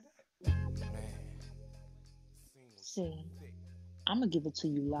See, I'm gonna give it to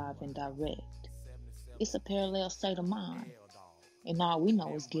you live and direct. It's a parallel state of mind, and all we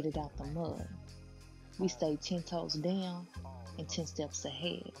know is get it out the mud. We stay 10 toes down and 10 steps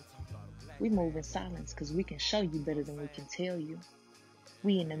ahead. We move in silence because we can show you better than we can tell you.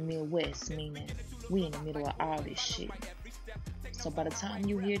 We in the Midwest, meaning we in the middle of all this shit. So by the time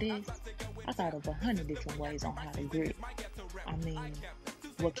you hear this, I thought of 100 different ways on how to grit. I mean,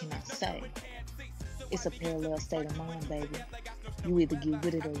 what can I say? It's a parallel state of mind, baby. You either get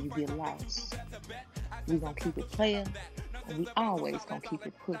with it or you get lost. We gonna keep it player, and we always gonna keep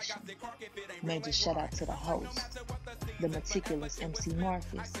it pushing. Major shout out to the host, the meticulous MC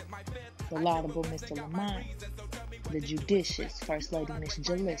Marcus, the laudable Mr. Lamont, the judicious First Lady Miss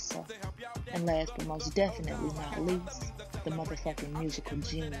Jalissa, and last but most definitely not least, the motherfucking musical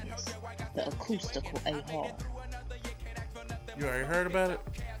genius, the acoustical Aharv. You already heard about it?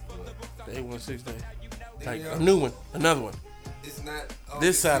 The 816 day. Like a new one, another one. It's not August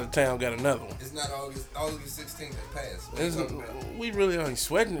This side of town got another one. It's not August 16th that passed. What you talking about? We really ain't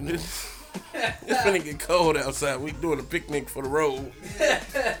sweating it. It's finna get cold outside. We doing a picnic for the road.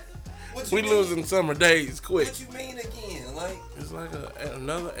 We mean? losing summer days quick. What you mean again? Like It's like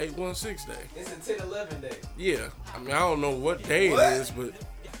another 816 day. It's a 10-11 day. Yeah, I mean I don't know what day What? it is, but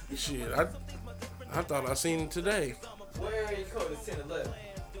shit, I thought I seen it today. Where are you code is 10-11?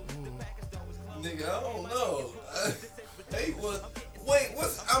 nigga, I don't know. Hey, what? Wait,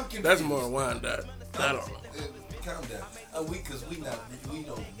 what's? I'm confused. That's more wind up. I don't know. Calm down. We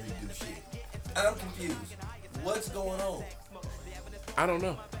don't redo shit. I'm confused. What's going on? I don't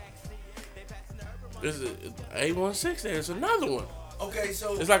know. This is 816. It's another one. Okay,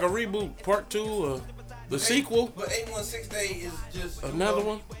 so It's like a reboot, part 2, or the sequel. But 816 day is just Another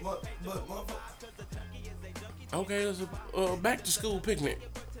one? But Okay, it's a back to school picnic.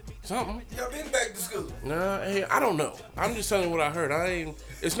 Something. y'all been back to school. Nah, hey, I don't know. I'm just telling you what I heard.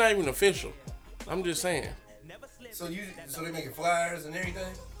 It's not even official. I'm just saying. So they making flyers and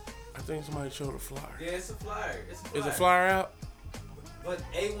everything. I think somebody showed a flyer. Yeah, it's a flyer. Is the flyer out? But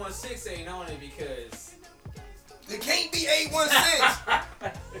 816 ain't on it because It can't be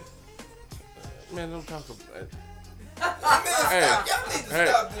 816. Man, don't talk about it. Man, stop. Hey, Y'all need to hey.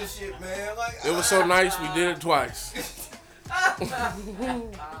 stop this shit, man. Like It was so nice we did it twice.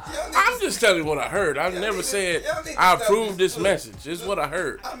 I'm just telling you what I heard. I've never said I approve this message. It's what I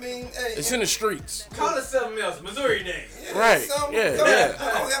heard. I mean, hey, It's in the streets. call it something else. Missouri Day. Right, something- yeah, don't- yeah.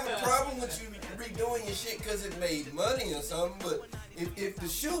 I don't have a problem with you redoing your shit because it made money or something, but if the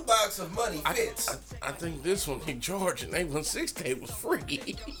shoebox of money fits. I think this one he charged and 816 day was free.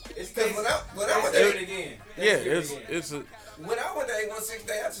 It's Because when I went do to it again. Yeah, Let's do it again. it's a when I went to 816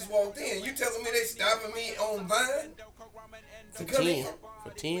 day, I just walked in. You telling me they stopping me on Vine to come 10 in? for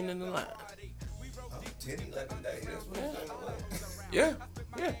 10 in the line. Oh, 10, 11 days. That's what it's gonna like. Yeah,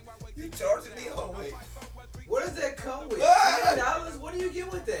 yeah. You charging me all the way. What does that come with? What? $10? What do you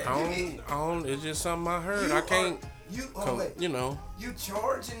get with that? I don't, it's just something I heard. I can't, Wait. you know. You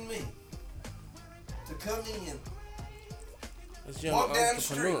charging me to come in, It's young Walk down the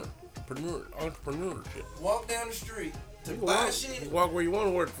entrepreneurship. walk down the street to You can buy walk, shit, you walk where you want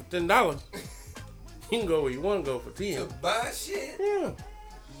to work for $10. You can go where you want to go for to 10. buy shit. Yeah.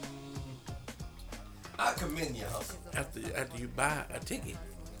 I commend your hustle. After you buy a ticket.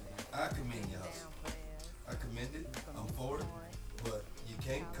 I commend your hustle. I commend it. I'm for it. But you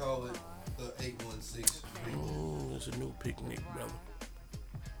can't call it the 816. It's a new picnic, brother.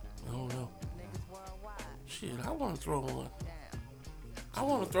 I don't know. Shit, I want to throw one. I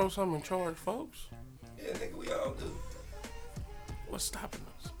want to throw something in charge, folks. Yeah, nigga, we all do. What's stopping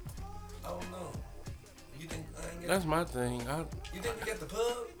us? I don't know. You think I ain't got That's my thing. You think we got the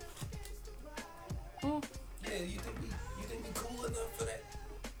pub? Hmm. Yeah, you think we cool enough for that?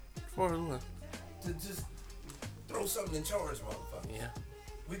 For what? To just throw something in charge, motherfucker. Yeah.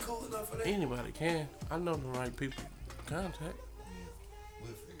 We cool enough for that? Anybody can. I know the right people to contact. Yeah,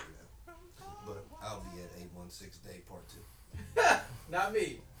 we'll figure it out. But I'll be at 816 day part 2. Not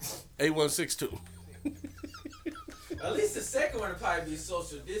me. 8162. At least the second one would probably be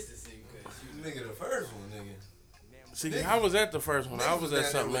social distancing because you. Nigga, the first one, nigga. See, I was at the first one. I Niggas was down at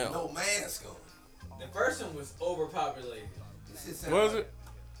there something with else. No mask on. The first one was overpopulated. This shit sound Was like, it?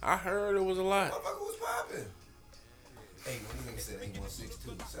 I heard it was a lot. Motherfucker was popping. Hey, when the nigga said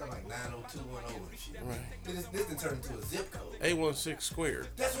 8162, it sound like 90210 and shit. Right. This done turned into a zip code. 816 squared.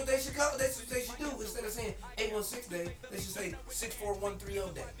 That's what they should call it. That's what they should do. Instead of saying 816 day, they should say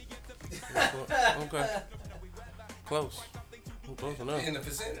 64130 day. Okay. Close. Close enough. In the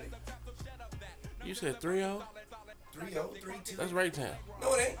vicinity. You said 30? 3032. That's right town.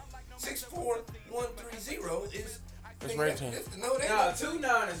 No, it ain't. 64130 is That's Ray Tan. No, they Nah,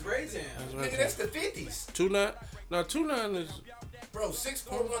 2-9 is Ray Tan. That's Ray Nigga, Tan. that's the 50s. 2-9. No, 2-9 is Bro,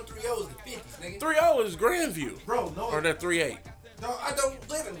 64130 is the 50s, nigga. 3-0 is Grandview. Bro, no. Or that 3-8. No, I don't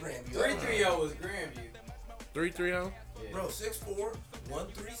live in Grandview. 330 is Grandview. 3-3-0. Bro,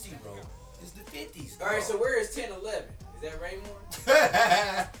 64130 is the 50s. All right, so where is 1011? Is that Raymore?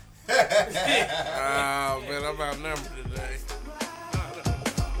 Oh, man, I'm outnumbered today.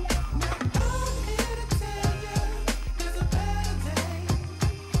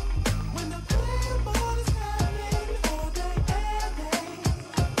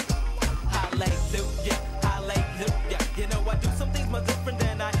 You know I do some things much different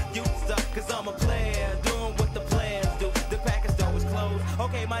than I used to. Cause I'm a player, doing what the players do. The package door is closed.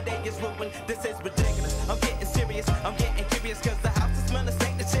 Okay, my day is ruined. This is ridiculous. I'm getting serious. I'm getting curious. Cause the house is smelling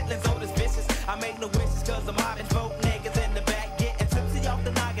stank. The chitlins old as vicious. I make no wishes cause I'm mobbing folk niggas in the back. Getting tipsy off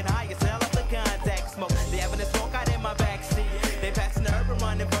the noggin. Higher smell of the contact smoke. They having a smoke out in my backseat. They passing the urban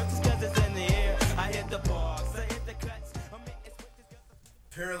running verses cause it's in the air. I hit the parks. I hit the cuts. I'm hitting switches.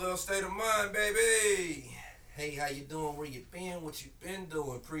 Parallel state of mind, baby. Hey, how you doing? Where you been? What you been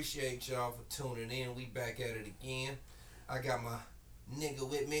doing? Appreciate y'all for tuning in. We back at it again. I got my nigga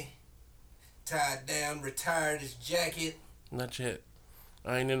with me. Tied down, retired his jacket. Not yet.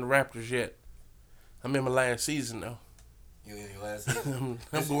 I ain't in the Raptors yet. I'm in my last season, though. You in your last season?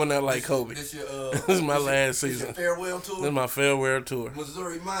 I'm going out like Kobe. This is my last season. This your farewell tour? This is my farewell tour.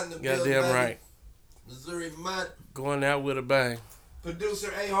 Missouri Mont in the building, Goddamn baby. right. Missouri Mont. Going out with a bang. Producer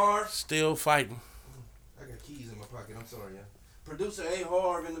Aharv. Still fighting. I got keys in my pocket. I'm sorry, y'all. Producer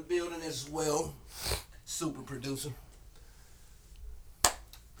Aharv in the building as well. Super producer.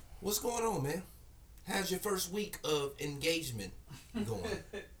 What's going on, man? How's your first week of engagement going?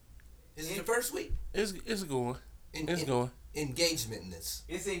 Is it your first week? It's going. It's going. Engagementness.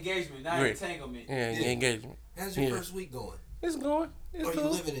 It's engagement, not Great. entanglement. Yeah, engagement. How's your first week going? It's going. It's Are you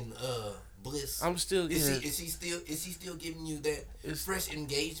cool. living in bliss? I'm still. Is he still giving you that fresh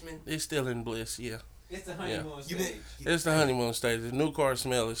engagement? It's still in bliss. Yeah. It's the honeymoon You stage. It's the honeymoon stage. The new car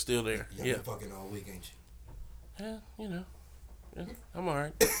smell is still there. Y'all Yeah. been fucking all week, ain't you? Yeah. You know. Yeah, I'm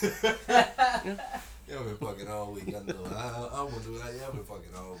alright. Y'all been fucking all week. I know. I gonna do that. Y'all been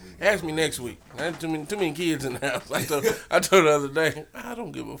fucking all week. Ask me next week. I have too many kids in the house. I told the other day, I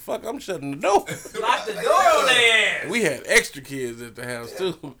don't give a fuck. I'm shutting the door. Lock the door on their ass. We had extra kids at the house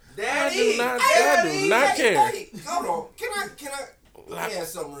too. Daddy. I do not care. Hey, hold on. Can I? Let me ask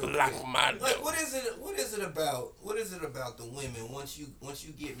something real quick. Lock my door. Like, what is it about the women once you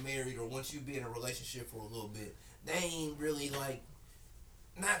get married or once you be in a relationship for a little bit, they ain't really like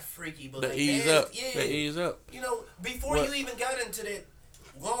not freaky, but They like ease nasty. up. Yeah. They ease up. You know, before What? you even got into that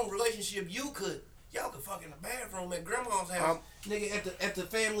long relationship, y'all could fuck in the bathroom at grandma's house. Nigga at the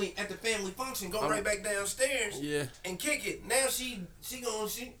family function, go right back downstairs Yeah. and kick it. Now she don't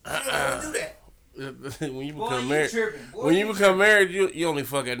wanna do that. When you Boy, become you married, tripping. Boy, when you you become married, you only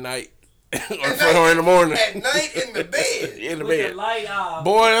fuck at night or in the morning. At night in the bed. In the with bed. the light off.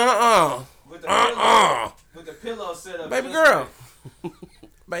 Boy, With the pillow. With the pillow set up. baby just girl, right.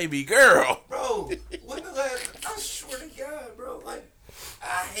 baby girl. Bro, when the last, I swear to God, bro, like,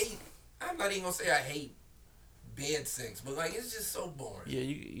 I'm not even gonna say I hate bed sex, but like, it's just so boring. Yeah,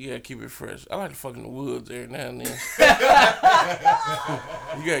 you gotta keep it fresh. I like to fuck in the woods every now and then.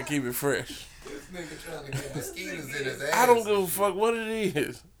 You gotta keep it fresh. This nigga trying to get mosquitoes in his ass. I don't give a fuck what it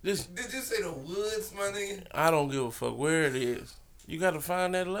is. Just Did you say the woods, my nigga? I don't give a fuck where it is. You gotta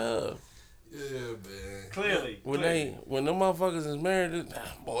find that love. Yeah, man. Clearly. When them motherfuckers is married,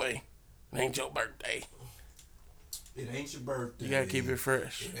 boy, it ain't your birthday. It ain't your birthday. You gotta keep it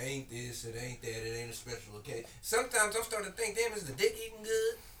fresh. It ain't this, it ain't that, it ain't a special occasion. Sometimes I'm starting to think, damn, is the dick eating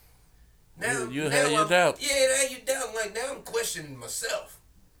good? Now, You have your doubts. Yeah, now you doubt. Like, now I'm questioning myself.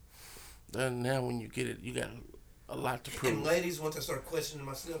 Then now when you get it, you got a lot to And prove. ladies, once I start questioning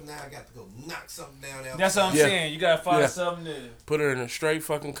myself, now I got to go knock something down outside. That's what I'm Yeah. saying. You gotta find Yeah. something Put her in a straight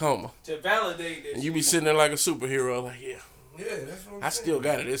fucking coma. to validate this. And you be sitting there like a superhero, like, yeah, Yeah, that's what I'm I saying. still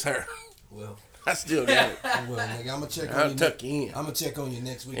got it. It's her. Well, I still got it. well, nigga, I'm gonna check on I'll you. tuck you in. I'm gonna check on you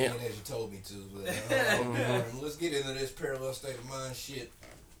next weekend as you told me to. But, let's get into this parallel state of mind shit.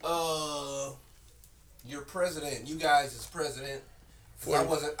 Your president, you guys is president. 'Cause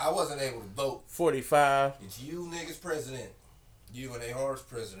I wasn't able to vote. 45. It's you niggas president. You and Aharv's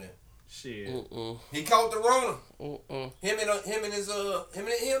president. Shit. He caught the Rona. Mm-mm. Him and his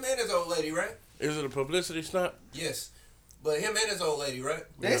old lady, right? Is it a publicity stunt? Yes. But him and his old lady, right?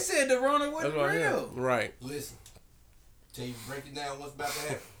 They said the Rona wasn't That's what I hear. real. Right. Listen. Tell you breaking down what's about to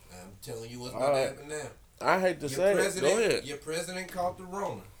happen. I'm telling you what's about to happen now. I hate to say it. Go ahead. Your president caught the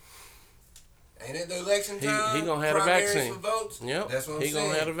Rona. Ain't it the election time? He gonna have a Primaries vaccine. for votes? Yep. That's what I'm saying. He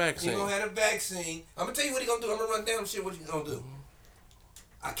gonna have a vaccine. He gonna have a vaccine. I'm gonna tell you what he gonna do. I'm gonna run down shit what he gonna do.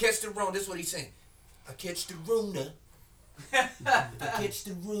 I catch the Rona. This is what he's saying. I catch the Rona. I catch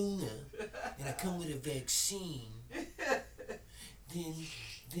the Rona. And I come with a vaccine.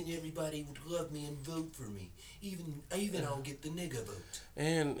 Then everybody would love me and vote for me. Even I'll get the nigga vote.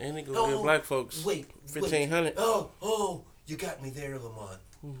 And he gonna give black folks $1,500. Oh, you got me there, Lamont.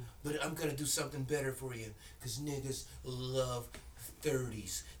 But I'm gonna do something better for you, cause niggas love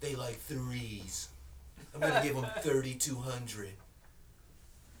 30s. They like threes. I'm gonna give them 3,200.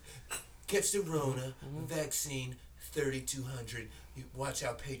 Catch the Rona, vaccine, 3,200. Watch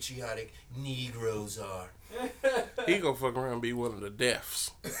how patriotic Negroes are. He gonna fuck around and be one of the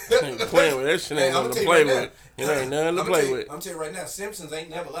deafs. Ain't playing with that shit. Ain't nothing to play with. It ain't nothing to play with. I'm telling you right now, Simpsons ain't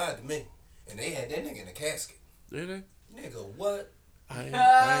never lied to me, and they had that nigga in a casket. Did they? Nigga, what? I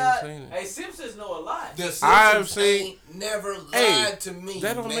ain't seen it. Hey, Simpsons know a lot. The Simpsons I've seen. ain't never lied to me.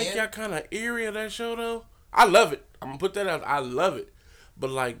 That don't man. make y'all kind of eerie of that show though. I love it. I'm gonna put that out. I love it. But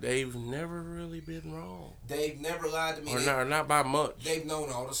like they've never really been wrong. They've never lied to me. Or not by much. They've known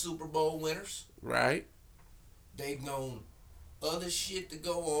all the Super Bowl winners. Right. They've known other shit to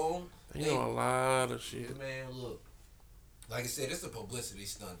go on. They know a lot of shit. Man, look. Like I said, it's a publicity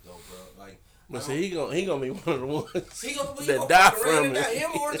stunt though, bro. Like, but see, he gonna be one of the ones he gonna that die from it.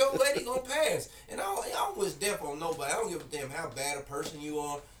 Him or his old lady gonna pass. And I don't wish death on nobody. I don't give a damn how bad a person you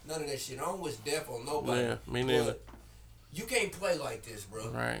are. None of that shit. I don't wish death on nobody. Yeah, me neither. But you can't play like this, bro.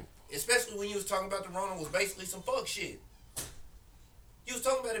 Right. Especially when you was talking about the Rona was basically some fuck shit. You was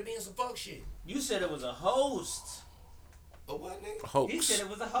talking about it being some fuck shit. You said it was a host. A what, nigga? Hoax. He said it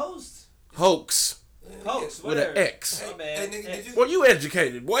was a host. Hoax. Hoax, With whatever. an X. Hey, Hey, nigga, did you? Well, you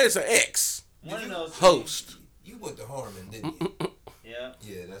educated. Boy, it's an X. One of those Host. You went to Harmon, didn't you? Yeah.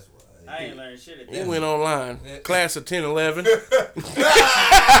 Yeah, that's why. I ain't learned shit at He that. went online. Yeah. Class of 10, 11.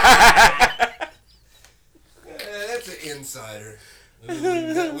 That's an insider.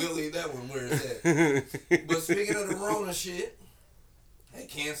 We'll leave that one where it's at. But speaking of the Rona shit, they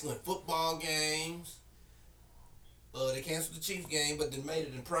canceling football games. They canceled the Chiefs game, but they made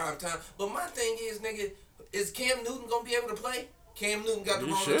it in prime time. But my thing is, nigga, is Cam Newton gonna be able to play? Cam Newton got the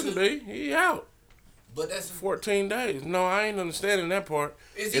He Rona shouldn't too. be. He out. But that's 14 days. No, I ain't understanding that part.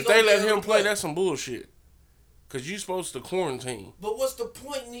 Is he If gonna they be let able him to play, that's some bullshit. Because you supposed to quarantine. But what's the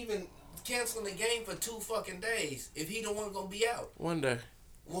point in even canceling the game for 2 fucking days if he the one gonna be out? One day.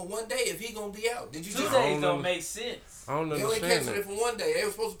 Well, one day if he gonna be out. Did you 2 just? days don't make sense. I don't They only understand canceled that. it for 1 day. They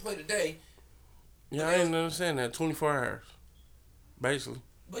were supposed to play today. Yeah, I didn't understand that. 24 hours. Basically.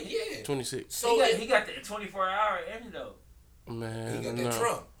 But yeah. 26. So He got the 24-hour antidote. Man, he got no. that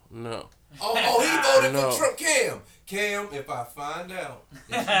Trump. No. Oh, he voted No. for Trump. Cam, if I find out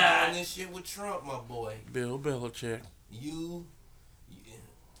that you doing this shit with Trump, my boy, Bill Belichick. you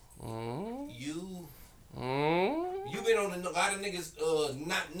Mm. you been on a lot of niggas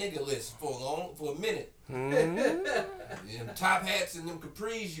not nigga list for a minute. Mm. Them top hats and them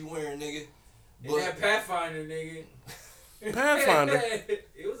capris you wearing, nigga. And that Pathfinder, nigga. Pathfinder.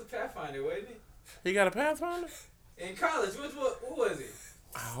 It was a Pathfinder, wasn't it? He got a Pathfinder? In college, what was it?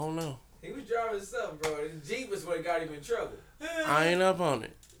 I don't know. He was driving something, bro. The Jeep was what got him in trouble. I ain't up on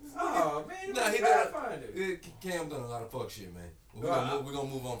it. Oh, man, it was Nah, a he Pathfinder. Cam done a lot of fuck shit, man. We're Wow. gonna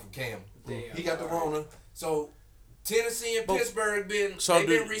move on from Cam. Damn, He got the all right. Rona. So Tennessee and But- Pittsburgh been So they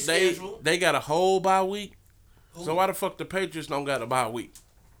been rescheduled. they got a whole bye week? Who? So why the fuck the Patriots don't got a bye week?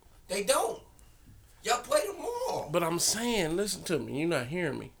 They don't. Y'all play them all. But I'm saying, listen to me. You're not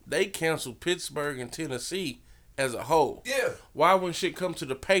hearing me. They canceled Pittsburgh and Tennessee as a whole. Yeah. Why when shit come to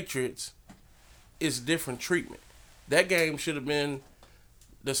the Patriots, it's different treatment? That game should have been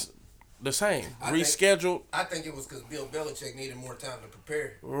the same. Rescheduled. I think it was because Bill Belichick needed more time to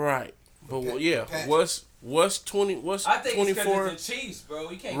prepare. Right. But Pat- yeah, Pat- what's I think it's 24? because it's the Chiefs, bro.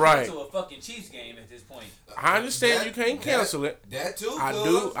 We can't Right. cancel a fucking Chiefs game at this point. I understand you can't cancel it. That too. I cuz.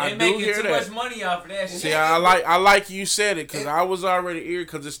 do. I They do making hear too that. much money off of that shit. See, I like you said it because I was already ear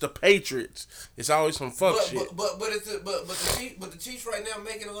because it's the Patriots. It's always some fuck shit. But the Chiefs right now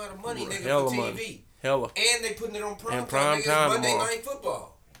making a lot of money, nigga, Hella for TV. money. Hella. And they putting it on prime And time. prime Nigga. time It's Monday tomorrow. Night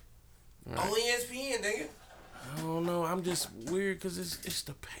Football. Right. On ESPN, nigga. I don't know. I'm just weird because it's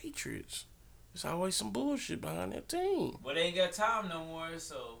the Patriots. There's always some bullshit behind that team. But they ain't got time no more,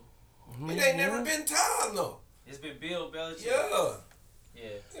 so It ain't never been time though. it's been Bill Belichick. Yeah. Yeah.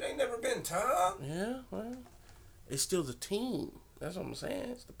 It ain't never been time. Yeah, well, it's still the team. That's what I'm saying.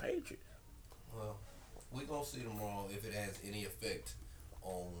 It's the Patriots. Well, we gonna see tomorrow if it has any effect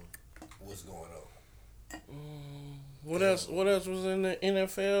on what's going on. What else? What else was in the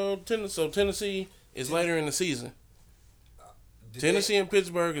NFL? So Tennessee is later in the season. Tennessee and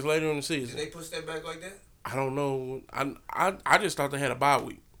Pittsburgh is later in the season. Did they push that back like that? I don't know. I just thought they had a bye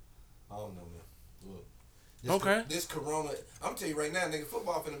week. I don't know, man. Look, Okay. This Corona, I'm telling you right now, nigga,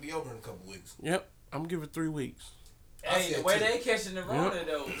 football finna be over in a couple weeks. Yep. I'm giving 3 weeks. Hey, the way they catching the Rona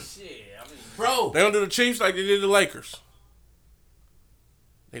though, shit. I mean, Bro, They gonna do the Chiefs like they did the Lakers.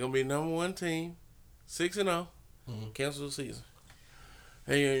 They gonna be number 1 team, 6-0. Cancel the season.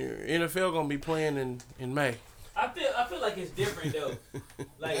 Hey, NFL gonna be playing in May. I feel like it's different though.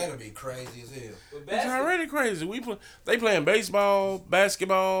 Like that'll be crazy as hell. with It's already crazy. They playing baseball,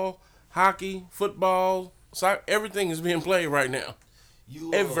 basketball, hockey, football, soccer. Everything is being played right now.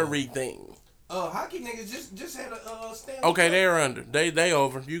 Everything. Hockey niggas just had a Stanley Okay, Cup. they're under. They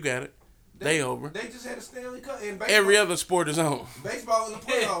over. You got it. They over. They just had a Stanley Cup. And baseball, Every other sport is on. baseball in the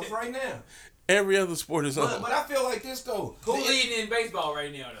playoffs right now. Every other sport is on. But I feel like this though. Who leading in baseball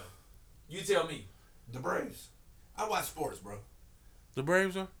right now though? You tell me. The Braves. I watch sports, bro. The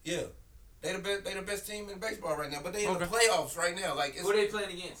Braves are? Yeah. They the best team in baseball right now, but they in the Okay. playoffs right now. Like Who they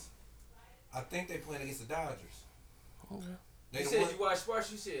playing against? I think they playing against the Dodgers. Okay. They You the said one- you watch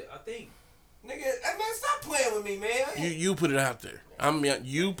sports. You said I think. Nigga, hey man, stop playing with me, man. You put it out there.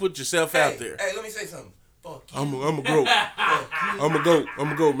 You put yourself out there. Hey, let me say something. Fuck you. I'm a goat. Fuck you.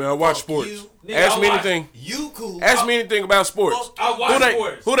 I'm a goat, man. I watch Fuck sports. you. Nigga, Ask I me watch- anything. You cool. Ask me anything about sports. I watch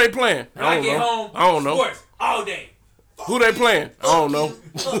sports. Who they playing? When I get home, I don't know. sports all day. Who they playing? I don't know.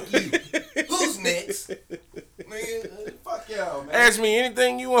 Fuck you. Who's next? Nigga, fuck y'all, man. Ask me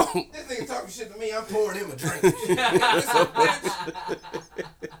anything you want. This nigga talking shit to me, I'm pouring him a drink. This a bitch.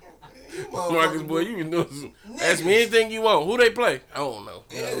 You Marcus, motherfucker. boy, you been doing some. Ask me anything you want. Who they play? I don't know.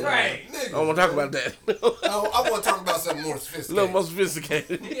 Yeah, Right. nigga, I don't want to talk about that. I want to talk about something more A sophisticated. little more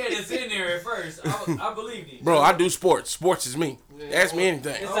sophisticated. He had us in there at first. I believed it. Bro, I do sports. Sports is me. Ask me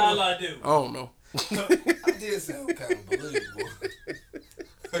anything. That's all I do. I don't know. I did sound kind of believable.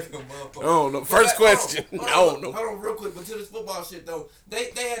 Like a motherfucker. I don't know. But First like, question. Hold on, I don't know. Hold on, real quick. But to this football shit though,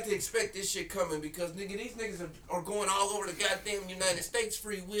 they had to expect this shit coming because nigga, these niggas are going all over the goddamn United States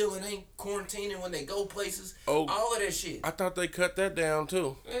free will and ain't quarantining when they go places. Oh. All of that shit. I thought they cut that down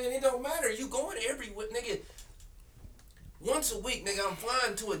too. Man, it don't matter. You going everywhere, nigga. Once a week, nigga, I'm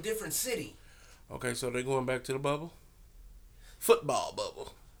flying to a different city. Okay, so they're going back to the bubble? Football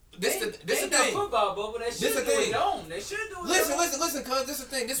bubble. This the They got thing. football bubble. They should the do thing. it on. They should do it. Listen, on. cuz this the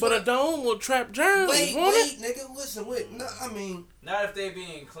thing. This But what a dome will trap germs, wait, won't it? nigga. Listen, wait. No, I mean, Not if they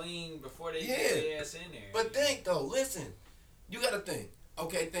being clean before they get their ass in there. but think though. Listen, you gotta think.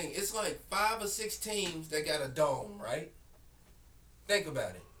 Okay, think. It's like 5 or 6 teams that got a dome, right? Think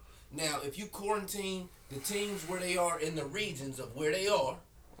about it. Now, if you quarantine the teams where they are in the regions of where they are,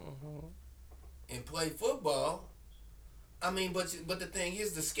 and play football. I mean, but the thing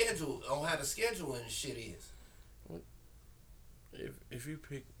is the schedule on how the scheduling shit is. If you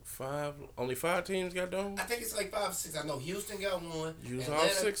pick 5, only 5 teams got domes? I think it's like 5 or 6. I know Houston got one. Use all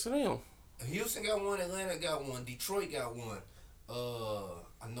Atlanta, 6 of them. Houston got one. Atlanta got one. Detroit got one.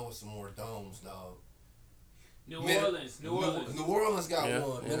 I know it's some more domes, dog. New Orleans. New Orleans got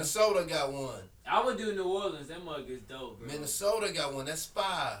one. Yeah. Minnesota got one. I would do New Orleans. That mug is dope, bro. Minnesota got one. That's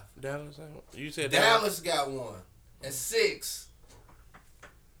 5. Dallas, you said Dallas got one. That's 6.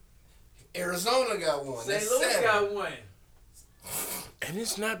 Arizona got one. St. That's Louis 7. got one. And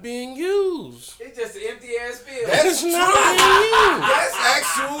it's not being used. It's just an empty ass field. That's It's not being used. That's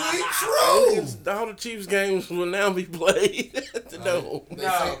actually true. All the Chiefs games will now be played at the dome. They're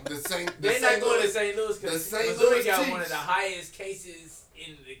not going to St. Louis the because St. Missouri Louis got Chiefs. one of the highest cases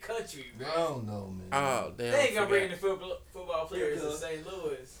in the country, bro. I don't know, man. Oh, damn. They ain't gonna I bring forgot. the football players to St.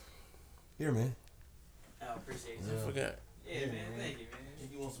 Louis. Here, man. I appreciate you. I forgot. Yeah, man. Thank you, man.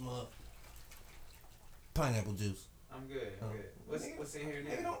 If you want some pineapple juice. I'm good. I'm good. What's in here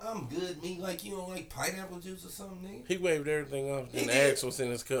Nigga, now? I'm good. Me like you don't like pineapple juice or something, nigga. He waved everything off He and did. asked what's in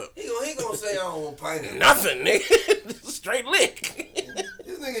his cup. He gonna say I don't want pineapple. Nothing, nigga. Straight lick.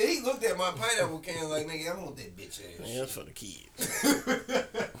 This nigga, he looked at my pineapple can like, nigga, I don't want that bitch ass. Yeah, that's for the kids.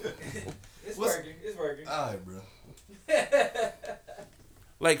 It's What's- working. It's working. All right, bro.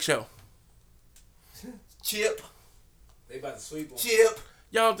 Lake Show. Chip. They about to sweep them. Chip.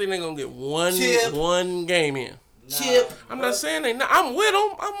 Y'all think they gonna get Chip. one game in? Chip. I'm not saying they not. I'm with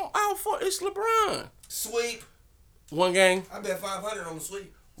them. I'm out for it's LeBron. Sweep. One game. I bet 500 on the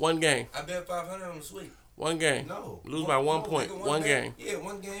sweep. One game. I bet 500 on the sweep. One game. No. Lose by 1 point. nigga, One band. game. Yeah,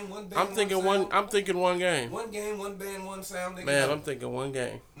 one game, one band. I'm thinking one. one. I'm thinking one game. One game, one band, one sound. Nigga. Man, no. I'm thinking one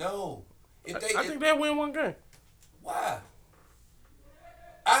game. No. If I think they'll win one game. Why?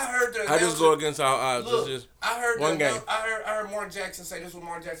 I heard the I just go against our odds. Look, It's just I heard one game. I heard Mark Jackson say this. Is what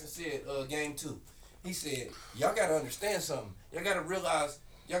Mark Jackson said. Game 2. He said, "Y'all gotta understand something. Y'all gotta realize.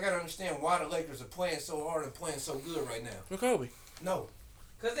 Y'all gotta understand why the Lakers are playing so hard and playing so good right now." for Kobe. No,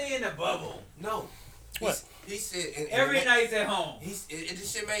 Cause they in the bubble. no. What? He said, and Every night's at home. this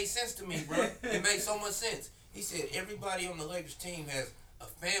shit made sense to me, bro. It made so much sense. He said everybody on the Lakers team has a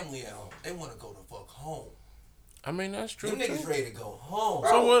family at home. They want to go to fuck home. I mean, that's true. Them niggas Too. ready to go home.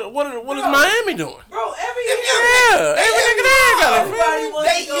 So what is Miami doing? Bro, every Yeah, every nigga there got a everybody family.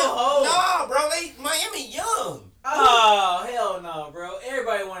 wants to go young. home. Nah, bro. Miami young. Oh, hell no, bro.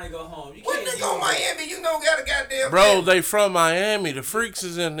 Everybody want to go home. You What can't nigga on use it. Miami? You know got a goddamn Bro, family. they from Miami. The Freaks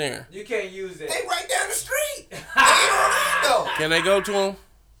is in there. You can't use it. They right down the street. They in Orlando. Can they go to them?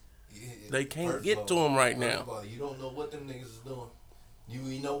 Yeah, They can't first get of to all- him right first now. of all, you don't know what them niggas is doing. You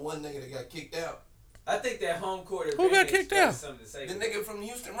know one nigga that got kicked out. I think that home court Who got advantage kicked got out? something to say. The nigga from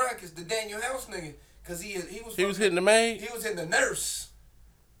Houston Rockets, the Daniel House nigga, cause he was Hitting the maid? He was hitting the nurse.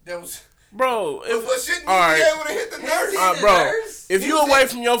 That was. Bro, But shouldn't you all right. be able to hit the nurse? Bro, nurse? if He you was away in-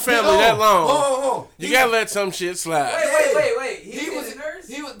 from your family Hold that on, long, hold on. you He gotta was- let some shit slide. Wait. He He was was a nurse?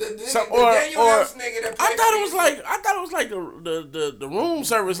 He was the Or House nigga that I played thought for it was Houston. like the room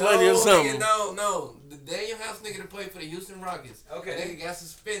service lady or something. Nigga, no. The Daniel House nigga that played for the Houston Rockets. Okay. Nigga got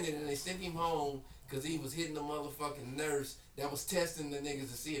suspended and they sent him home because he was hitting the motherfucking nurse that was testing the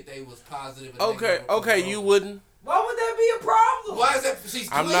niggas to see if they was positive. or Okay, negative. you wouldn't. Why would that be a problem? Why is that? She's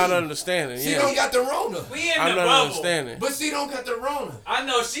I'm clean. not understanding. She Yeah, don't got the Rona. We in I'm the not bubble. understanding. But she don't got the Rona. I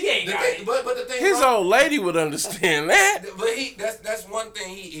know she ain't The got thing, it. but the thing. His bro, old lady would understand that. But that's one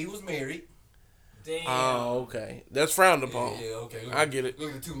thing. He was married. Damn. Oh, okay. That's frowned upon. Yeah, okay. I get it.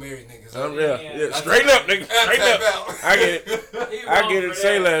 Look at the two married niggas. Yeah. Straight up, nigga. Straight tap up. out. I get it. He I wrong get for it.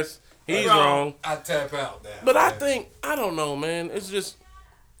 Say that. less. He's wrong. I tap out now. But I think, I don't know, man. It's just,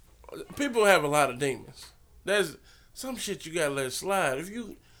 people have a lot of demons. There's some shit you gotta let slide. If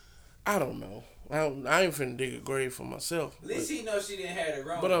you, I don't know. I ain't finna dig a grave for myself. At least he knows she didn't have it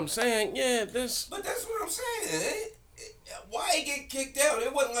wrong. But I'm saying, yeah, this. But that's what I'm saying. Why he get kicked out?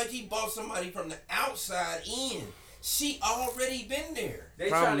 It wasn't like he bought somebody from the outside in. She already been there. They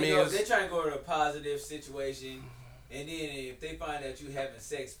Problem trying is- to go to a positive situation, and then if they find out you having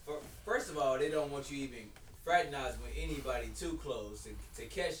sex, first of all, they don't want you even fraternizing with anybody too close to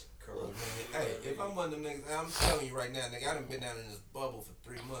catch corona. Look, man, hey, if I'm one of them niggas, I'm telling you right now, nigga, I done been down in this bubble for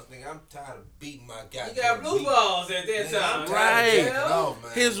 3 months, nigga. I'm tired of beating my goddamn You got blue meat. balls at that Nigga, time. I'm tired of Right. taking it off,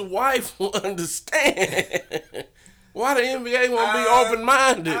 man. His wife will understand. Why the NBA won't be I'm-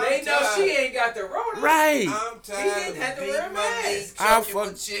 open-minded? They know she ain't got the Rona. Right. I'm tired didn't have of to wear a beating my meat, mask. I choking with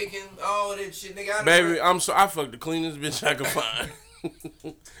fuck- chicken, all that shit, nigga. I Baby, done- I fucked the cleanest bitch I could find.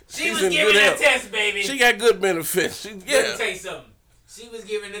 She She's was in giving good a health. test, baby. She got good benefits. Let me Yeah. tell you something. She was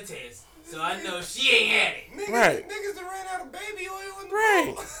giving a test, so I know she ain't had it. Niggas, Right. Niggas that ran out of baby oil in the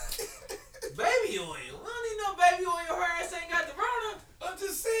Right. bottle. Baby oil. We don't need no baby oil. Her ass ain't got the Rona. I'm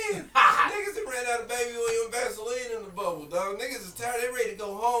just saying. Niggas that ran out of baby oil and Vaseline in the bubble, dog. Niggas is tired. They ready to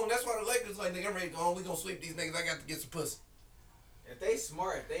go home. That's why the Lakers like, nigga, I'm ready to go home. We gonna sweep these niggas. I got to get some pussy. If they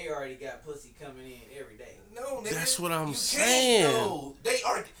smart, they already got pussy coming in every day. No, nigga. That's what I'm you saying. Can't, no. They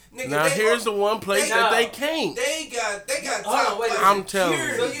are. Nigga, Now they here's are, the one place they- that they No. can't. They got Hold on, top wait a flight I'm telling you.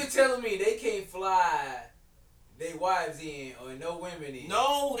 security. So you telling me they can't fly they wives in or no women in?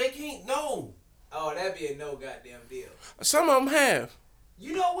 No, they can't. No. Oh, that'd be a no goddamn deal. Some of them have.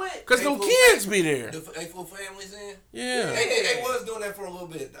 You know what? Because They them full kids be there. The full families in. Yeah. They was doing that for a little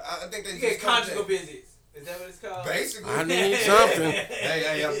bit. I think they You get just stopped conjugal that. visits. Is that what it's called? Basically. I need something.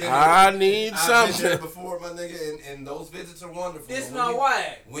 Hey, I've been there. I need I've been there something. before, my nigga, and those visits are wonderful. This When my you-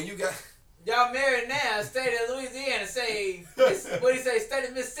 wife. When you got Y'all married now, state of Louisiana, say, what do you say, state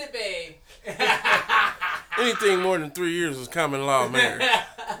of Mississippi. Anything more than 3 years is common law marriage.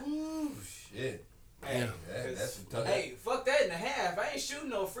 ooh shit. Hey, That's a tough. hey, fuck that in a half. I ain't shooting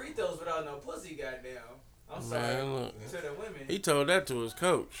no free throws without no pussy, goddamn. I'm sorry Man, look. to the women. He told that to his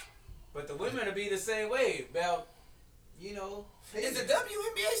coach. But the women will be the same way about, you know. Is the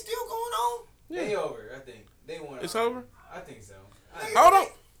WNBA still going on? They over, I think. They won. It's over? I think so. Hold on.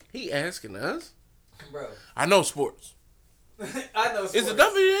 He asking us. Bro. I know sports. I know sports. Is the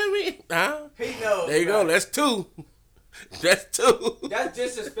WNBA? Huh? He knows. There you bro. go. That's two. That's two. That's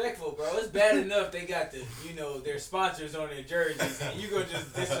disrespectful, bro. It's bad enough they got the, you know, their sponsors on their jerseys, and you gonna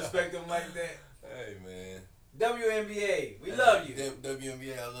just disrespect them like that. Hey man. WNBA, we love you.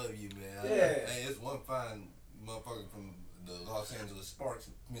 WNBA, I love you, man. Yeah. Hey, it's one fine motherfucker from the Los Angeles Sparks,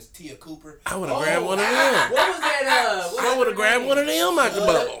 Miss Tia Cooper. I would have grabbed one of them. What was that? I would have grabbed one of them out the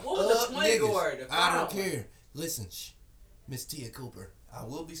bubble. What was the point niggas, guard? The I foul? don't care. Listen, Miss Tia Cooper, I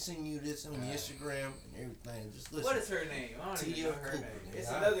will be sending you this on your Instagram and everything. Just listen. What is her name? I don't even know her name. It's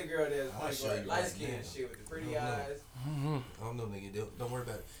nigga. another girl I'll that's show like you light right skin now. and shit with the pretty I don't know. eyes. I don't know, nigga. Don't worry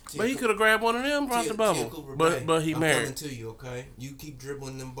about it. But he could have grabbed one of them across the bubble. But he I'm married. coming to you, okay? You keep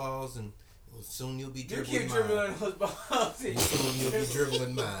dribbling them balls, and soon you'll be You dribbling keep mine. dribbling those balls. Soon you'll be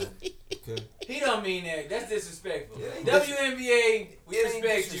dribbling mine. Okay. He don't mean that. That's disrespectful. Yeah, WNBA, we It ain't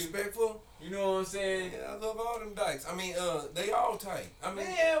respect you. disrespectful. You know what I'm saying? Yeah, I love all them dykes. I mean, they all tight. I mean,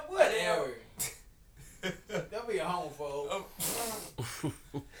 Man, whatever. Don't be a homophobe. I'm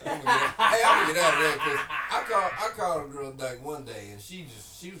gonna get out of there because I called a girl dyke one day and she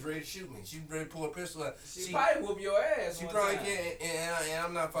was ready to shoot me. She was ready to pull a pistol out. She probably whoop your ass. She one probably time. can, and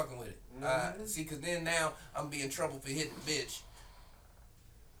I'm not fucking with it. See, because then now I'm be in trouble for hitting the bitch.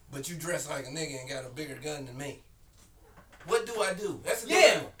 But you dress like a nigga and got a bigger gun than me. What do I do? That's a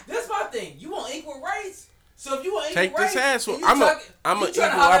dilemma. That's my thing. You want equal rights? So if you want equal Take rights, this ass and whoop. you I'm you an tryna equal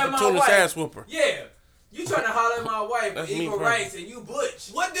holler at my opportunist wife. ass whooper. Yeah. You trying to holler at my wife for That's me equal personally. rights and you butch.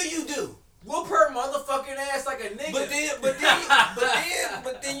 What do you do? Whoop her motherfucking ass like a nigga.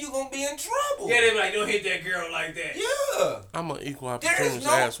 But then you gonna be in trouble. Yeah, they be like, don't hit that girl like that. Yeah. I'm an equal There's opportunist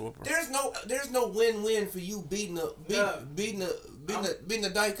no, ass whooper. there's no win-win for you beating the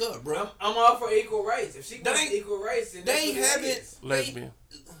dyke up, bro. I'm all for equal rights. If she wants They- equal rights, then they that's what it haven't- is. Lesbian.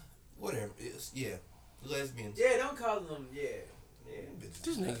 Whatever it is, yeah, lesbians. Yeah, don't call them. Yeah.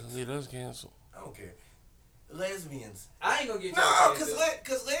 This nigga get us canceled. I don't care. Lesbians. I ain't gonna get No, y'all cause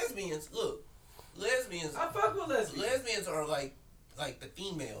canceled. lesbians. Look, lesbians. I fuck with lesbians. Lesbians are like the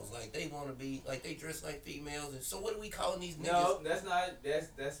females. Like they want to be like they dress like females. And so what are we calling these niggas? No, that's not.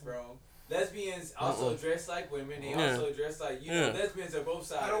 That's wrong. Lesbians also dress like women. They also dress like lesbians are both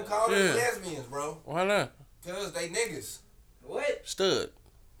sides. I don't call them lesbians, bro. Why not? Cause they niggas. What? Stud.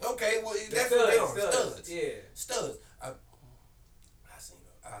 Okay, well that's Studs, what they are. Studs. Yeah. Studs. I seen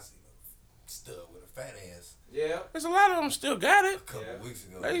a stud with a fat ass Yeah. There's a lot of them still got it. a couple weeks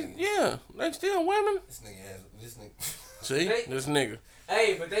ago. They still women. This nigga. See, this nigga.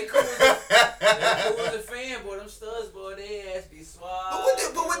 Hey, but they cool as a fan, boy. Them studs, boy, they ass be suave.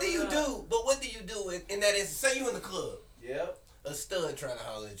 But what do you do? But what do you do in that instance? Say you in the club. Yep. A stud trying to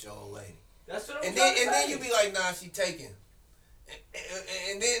holler at your old lady. That's what I'm And trying then to say. you be like, nah, she taken.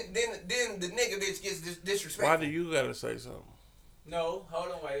 And then the nigga bitch gets disrespectful. Why do you gotta say something? No,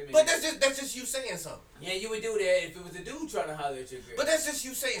 hold on, wait a minute. But that's just you saying something. Yeah, you would do that if it was a dude trying to holler at your girl. But that's just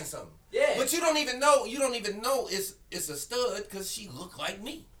you saying something. Yeah. But you don't even know it's a stud because she look like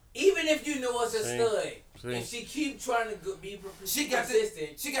me. Even if you know it's a stud, See. if she keep trying to be She got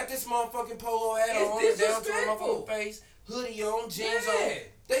persistent, she got this motherfucking polo hat It's on, down to her disrespectful. motherfucking face, hoodie on, jeans Yeah. on.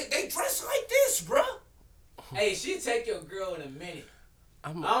 They dress like this, bruh. hey, she take your girl in a minute.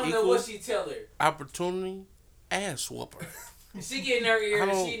 I'm I an don't know equal what she tell her. opportunity ass whooper. If she get in her ear I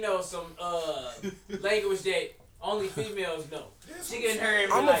and don't- she knows some language that only females know. She get in her ear and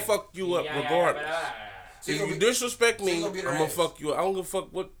be I'm gonna like, fuck you up "Yeah, yeah, regardless. blah, blah, blah." So If you you gonna be- disrespect so me, you I'm gonna beat her gonna ass? fuck you up. I don't give a fuck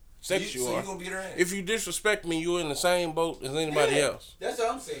what sex you so are. you gonna beat her ass? If you disrespect me, you're in the same boat as anybody Yeah, else. That's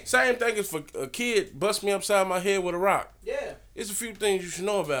what I'm saying. Same thing as for a kid bust me upside my head with a rock. Yeah. It's a few things you should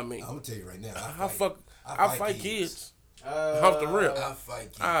know about me. I'm gonna tell you right now. I fight kids. Uh, Off the rip. I fight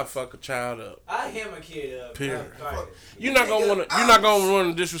kids. I fuck a child up. I hem a kid up. Period. I'm fighting. You're not gonna want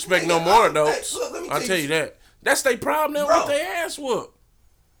to disrespect no more adults. Hey, look, let me I'll tell tell you you that. That's their problem. They Bro. want their ass whooped.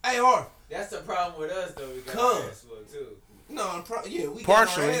 Hey, Aharv. That's the problem with us, though. We got Come. our ass whooped, too. No, we got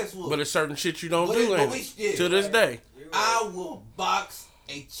Partially, our ass whooped. but it's certain shit you don't But do, it- ain't but it? we- yeah, To this right. day. You I right. will box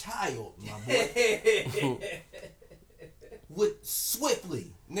a child, my boy, with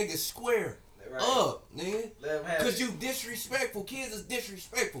swiftly, nigga, square Right. up, nigga. Let 'em have Cause it. you disrespectful. Kids is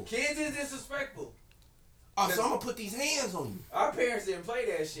disrespectful. Kids is disrespectful. Oh, so I'm gonna put these hands on you. Our parents didn't play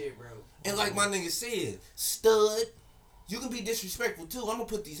that shit, bro. And like my nigga said, stud, you can be disrespectful too. I'm gonna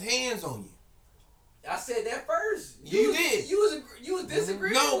put these hands on you. I said that first. You did. You was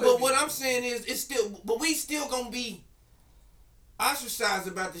disagreeing. No, with but me. what I'm saying is, but we still gonna be ostracized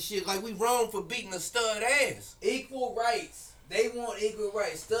about the shit. Like we wrong for beating a stud ass. Equal rights. They want equal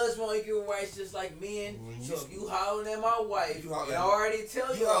rights. Studs want equal rights just like men. When So you- if you hollering at my wife, You and holler I at already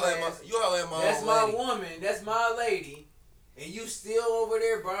tell You you, holler ass, at my that's old my lady. woman, that's my lady, and you still over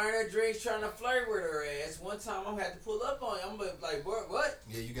there buying her drinks, trying to flirt with her ass. One time I'm had to pull up on you. I'm like, what?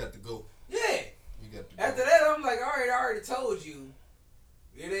 Yeah, you got to go. Yeah. You got to go. After that, I'm like, all right, I already told you.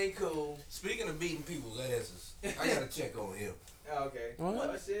 It ain't cool. Speaking of beating people's asses, I gotta check on him. Oh, okay. What?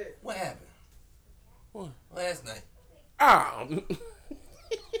 Oh, shit. What happened? What? Last night. Ah,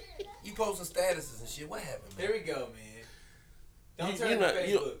 You posting statuses and shit. What happened, man? Here we go, man. Don't You- turn you to not-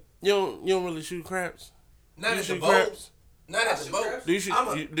 Facebook. you don't really shoot craps. Not You at the shoot boat. craps? Not at the boat. Do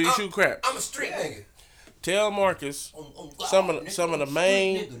you shoot craps? I'm a street nigga. Tell Marcus some of the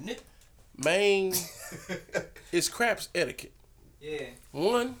main it's craps etiquette. Yeah.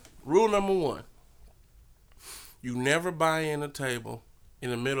 Rule number 1. You never buy in a table in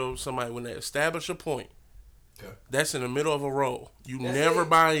the middle of somebody when they establish a point. Okay. That's in the middle of a roll. That's never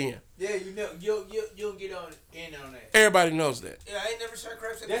buy in. Yeah, you know you'll get in on that. Everybody knows that. Yeah, I ain't never shot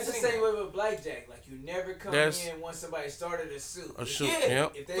craps at That's the same way with blackjack. Like you never come in once somebody started a shoot.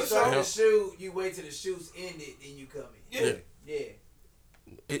 Yep. If they started a shoot, you wait till the shoot's ended, then you come in. Yeah.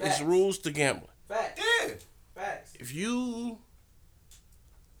 It's rules to gambling. Facts. Yeah. Facts. If you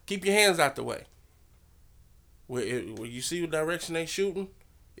keep your hands out the way, where you see what direction they shooting,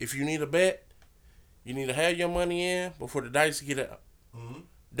 if you need a bet, you need to have your money in before the dice get out. Mm-hmm.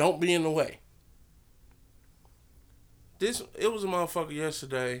 Don't be in the way. It was a motherfucker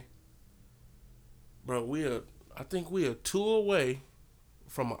yesterday, bro. I think we are 2 away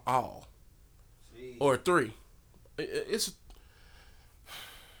from an all. Jeez. Or 3. It's.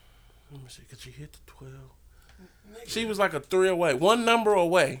 Let me see. Could she hit the 12? She was like a 3 away, 1 number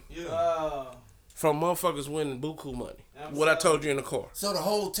away. Yeah. From motherfuckers winning buku money. I told you in the car. So the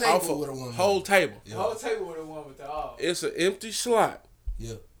whole table would have won. Whole table. Yeah. The whole table would have won with the all. It's an empty slot.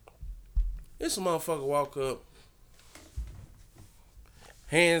 Yeah. This motherfucker walk up,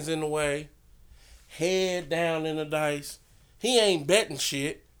 hands in the way, head down in the dice. He ain't betting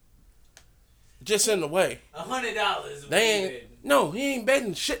shit. Just in the way. $100. They ain't. No, he ain't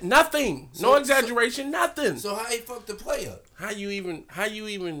betting shit. Nothing. No exaggeration. Nothing. So how he fucked the play up? He ain't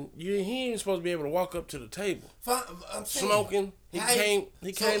supposed to be able to walk up to the table. I'm saying, smoking. He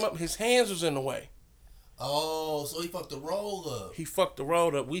came up. His hands was in the way. Oh, so he fucked the roll up. He fucked the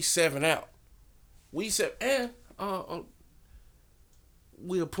roll up. We 7 out. And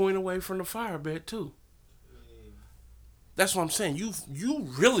we a point away from the fire bet too. That's what I'm saying. You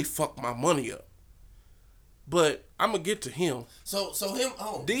really fucked my money up. But I'm gonna get to him. So him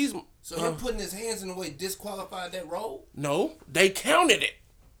him putting his hands in the way disqualified that roll? No, they counted it.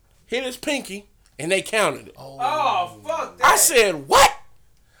 Hit his pinky and they counted it. Oh fuck that! I said what?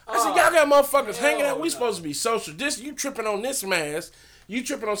 I said y'all got motherfuckers hanging out. We supposed to be social. You tripping on this mask. You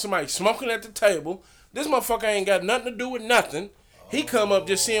tripping on somebody smoking at the table. This motherfucker ain't got nothing to do with nothing. He come up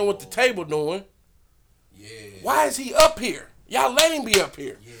just seeing what the table doing. Yeah. Why is he up here? Y'all let him be up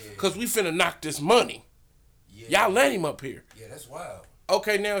here. Yeah. Cause we finna knock this money. Yeah. Y'all let him up here. Yeah, that's wild.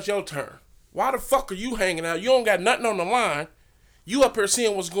 Okay, now it's your turn. Why the fuck are you hanging out? You don't got nothing on the line. You up here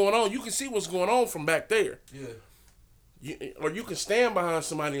seeing what's going on. You can see what's going on from back there. Yeah. Or you can stand behind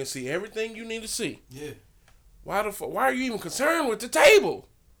somebody and see everything you need to see. Yeah. Why are you even concerned with the table?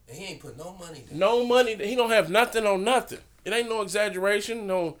 And he ain't put no money there. No money. He don't have nothing on nothing. It ain't no exaggeration.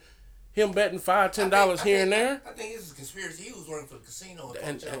 No, him betting $5-10 here and there. I think it's a conspiracy. He was working for the casino.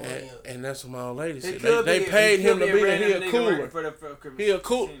 And that's what my old lady said. They paid him to be there. He a cooler. He a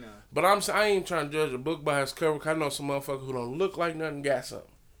cool. But I ain't trying to judge a book by its cover. Cause I know some motherfucker who don't look like nothing got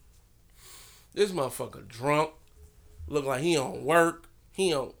something. This motherfucker drunk. Look like he on work.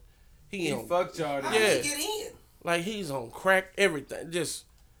 He fucked y'all. How did he get in? Like he's on crack. Everything. Just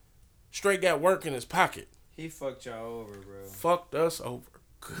straight got work in his pocket. He fucked y'all over, bro. Fucked us over.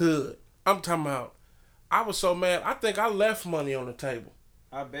 Good. I'm talking about. I was so mad. I think I left money on the table.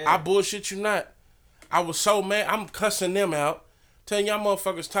 I bet. I bullshit you not. I was so mad. I'm cussing them out. Telling y'all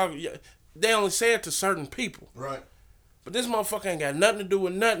motherfuckers talking. They only say it to certain people. Right. But this motherfucker ain't got nothing to do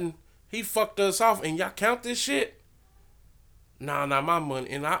with nothing. He fucked us off. And y'all count this shit? Nah, not my money.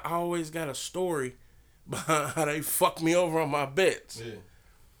 And I always got a story behind how they fucked me over on my bets. Yeah.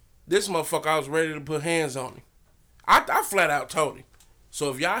 This motherfucker, I was ready to put hands on him. I flat out told him. So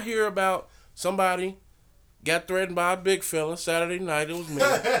if y'all hear about somebody got threatened by a big fella Saturday night, it was me.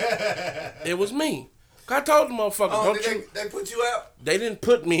 It was me. I told the motherfucker, they put you out? They didn't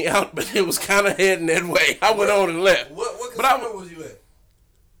put me out, but it was kind of heading that way. I went on and left. What casino was you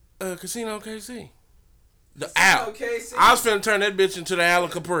at? Casino KC. The Al. KC? I was finna turn that bitch into the Al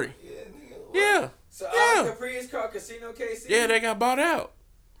Capri. Yeah, nigga. Yeah. So Al Capri is called Casino KC? Yeah, they got bought out.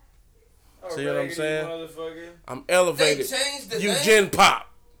 See what I'm saying? I'm elevated. They changed the Eugene Pop.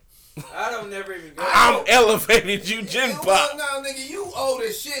 I don't never even go. I'm elevated Eugene Pop. No, nigga, you old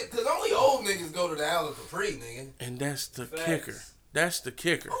as shit. Cause only old niggas go to the Al Capri, nigga. And that's the kicker. That's the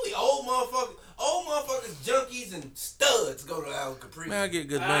kicker. Only old motherfuckers, junkies and studs go to the Al Capri. Man, I get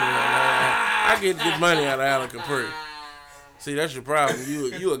good money out of that. I get good money out of Al Capri. See, that's your problem.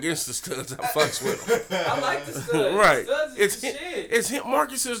 You against the studs. I fucks with them. I like the studs. Right. The studs is shit. It's him.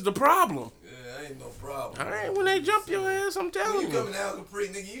 Marcus is the problem. Yeah, ain't no problem. All right, when they jump your ass, I'm When telling you you. coming out Capri,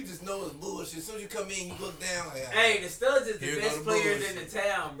 nigga, you just know it's bullshit. As soon as you come in, you look down. Like, Hey, the Studs is the Here go best the players bullshit. in the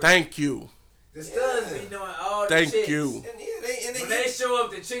town, bro. Thank you. The Studs be knowing all the Thank chicks. you. and yeah, When they show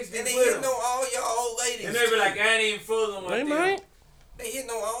up, the chicks be and they with hitting them. on all y'all old ladies. And they be like, I ain't even fooling with They them. might. They hitting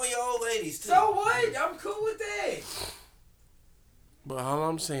on all y'all old ladies too. So what? I'm cool with that. But all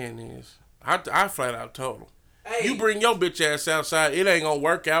I'm saying is, I flat out told them. Hey, You bring your bitch ass outside, it ain't gonna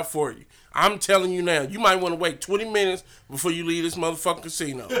work out for you. I'm telling you now. You might want to wait 20 minutes before you leave this motherfucking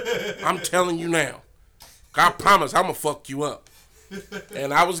casino. I'm telling you now. I promise I'm gonna fuck you up.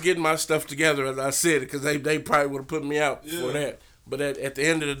 And I was getting my stuff together as I said it, because they probably would have put me out for that. But at the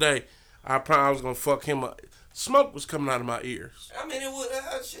end of the day, I probably was gonna fuck him up. Smoke was coming out of my ears. I mean, it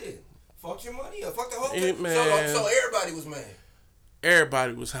would shit. Fuck your money up. Fuck the whole Yeah, thing. man. So everybody was mad.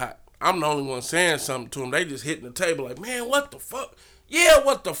 Everybody was hot. I'm the only one saying something to them. They just hitting the table like, man, what the fuck? Yeah,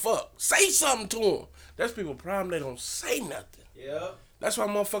 what the fuck? Say something to them. That's people's problem. They don't say nothing. Yep. That's why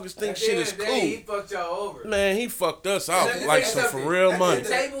motherfuckers think At the shit end is of the day, he cool. fucked y'all over. Man, he fucked us off Let me like tell you some for something. real At the money. end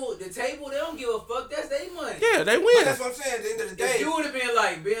The table, they don't give a fuck. That's their money. Yeah, they But win. that's what I'm saying. At the end of the day, If you would have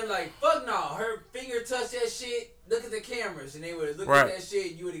been like, fuck no, her finger touched that shit, look at the cameras, and they would have looked Right. at that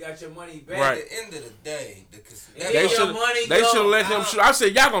shit, you would have got your money back. Right. at the end of the day, They They your should money they go. should have let him shoot. I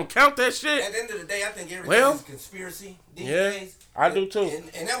said, y'all gonna count that shit? At the end of the day, I think everything Well, is a conspiracy these yeah, days. I do too.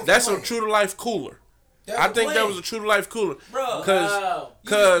 And that was That's the a plan. true to life cooler. That I the think that plan. was a true to life cooler. Bro, Wow. you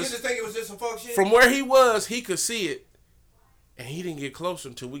Cause just think it was just some fuck shit? from where he was, he could see it, and he didn't get closer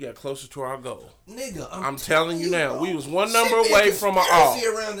until we got closer to our goal. Nigga, I'm telling you now, bro. we was one Shit number be a away from an all.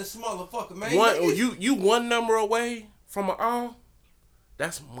 conspiracy around this motherfucker, man. One, Nigga, you one number away from an all.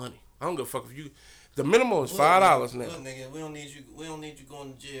 That's money. I don't give a fuck if you. The minimum is $5 now. Look, nigga, we don't need you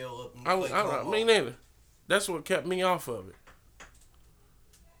going to jail up in I mean, neither. That's what kept me off of it.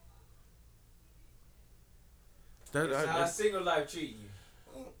 That's how single life treat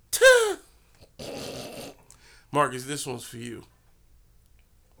you. Marcus, this one's for you.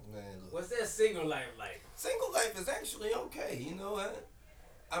 Man, look. What's that single life like? Single life is actually okay, you know what?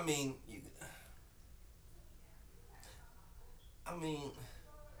 I mean,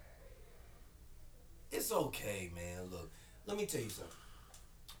 it's okay, man. Look, let me tell you something.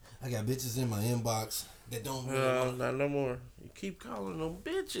 I got bitches in my inbox that don't really want Not no more. You keep calling them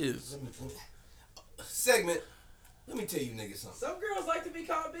bitches. segment. Let me tell you niggas something. Some girls like to be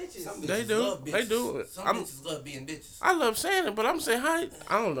called bitches. Some They bitches do. love bitches. They do. Some bitches love being bitches. I love saying it, but I'm saying, I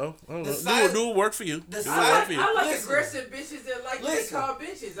don't know. Do it work for you. The Do it silence- work for you. I like Listen. aggressive bitches that like to be Listen. called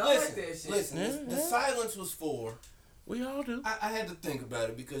bitches. I like that shit. Listen. Yeah, The silence was for. We all do. I had to think about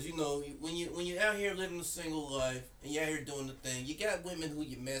it because you know when you're out here living a single life and you're out here doing the thing, you got women who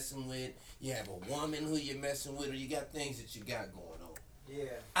you're messing with, you have a woman who you're messing with, or you got things that you got going on. Yeah.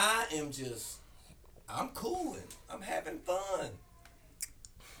 I'm cool and I'm having fun.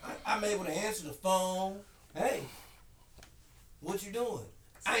 I'm able to answer the phone. Hey, what you doing?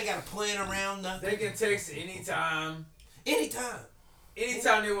 I ain't got to plan around nothing. They can text anytime. Anytime.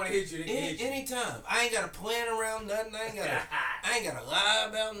 Anytime they want to hit you, they can hit you. Anytime. I ain't got to plan around nothing. I ain't got to lie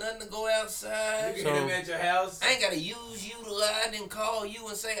about nothing to go outside. You can hit them at your house. I ain't got to use you to lie and call you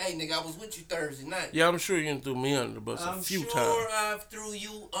and say, hey, nigga, I was with you Thursday night. Yeah, I'm sure you done threw me under the bus a few times. I've threw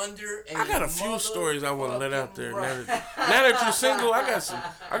you under I got a few stories I want to let out there. Now that you're single, I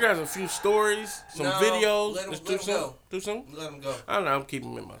got a few stories, some videos. Let 'em It's too soon. go. Too soon? Let them go. I don't know. I'm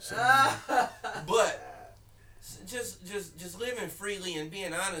keeping them in myself. But just living freely and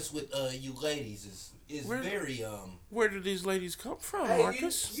being honest with you ladies is very Where did these ladies come from, Hey,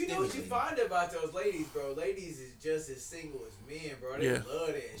 Marcus? you know what you find about those ladies, bro? Ladies is just as single as men, bro. They Yeah. love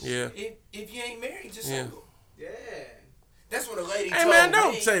that shit. Yeah. if you ain't married, just Yeah. single. Yeah. That's what a lady Hey told man, me.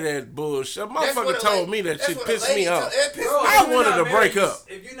 don't say that bullshit. A That's what motherfucker a told la- me that that's shit what a pissed lady me off. It pissed Bro, me I if off. you're wanted not to break married, up.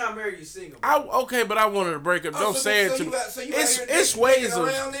 If you're not married, you're single. Okay, but I wanted to break up. Don't so say so it to you me. out- so you out It's here it's dicking ways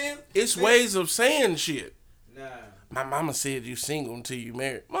around of then? it's ways of saying shit. Nah. My mama said you single until you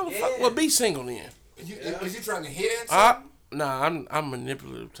married. Motherfucker, Yeah. well be single then. Is you trying to hit at something? Nah, I'm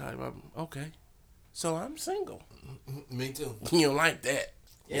manipulative type. Okay, so I'm single. Me too. You don't like that?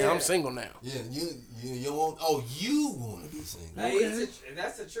 Yeah, Yeah. I'm single now. Yeah, you want. Oh, you want to be single? Hey, and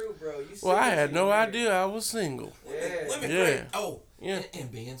that's the truth, bro. You Well, I single had till no you married. idea I was single. Yeah. Women Yeah. crazy. Oh, Yeah.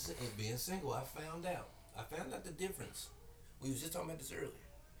 And being single, I found out the difference. We was just talking about this earlier.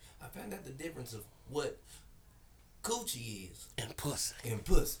 I found out the difference of what coochie is And pussy. and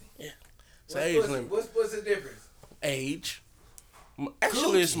pussy. It's age What's limit. what's the difference? Age.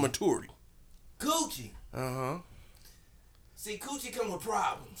 Actually, it's Coochie. maturity. Coochie. Uh-huh. See, coochie come with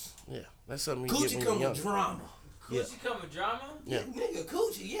problems. Yeah, that's something you get Coochie when come you're with young. drama. Yeah. Coochie come with drama? Yeah. Nigga,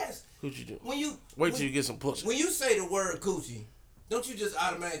 coochie, yeah. ask. Coochie do. Wait till you get some pussy. When you say the word coochie, don't you just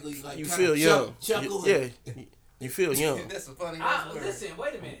automatically like you feel young? Chuckle? Yeah. You feel young. That's a funny word. Listen,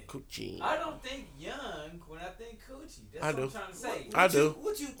 wait a minute. Coochie. I don't think young when I think coochie. That's I what do. I'm trying to say. I do.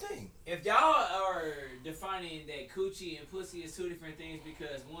 What you think? If y'all are defining that coochie and pussy is two different things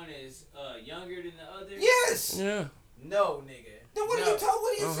because one is younger than the other. Yes. Yeah. No, nigga. Then what are you talking?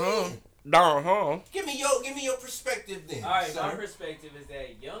 What are you saying? Give me your perspective then. All right, sir. my perspective is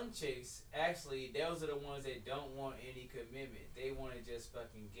that young chicks actually those are the ones that don't want any commitment. They want to just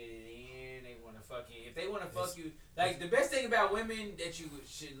fucking get it in. They want to fucking if they want to fuck you. Like the best thing about women that you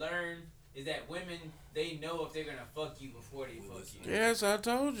should learn is that women they know if they're gonna fuck you before they fuck you. Yes, I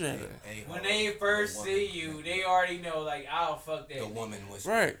told you. When they first see you, they already know like I'll fuck that. The nigga. woman was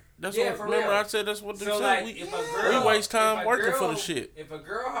right. That's yeah, what. for Remember, real. I said that's what they so say. Like, we waste time working for the shit. If a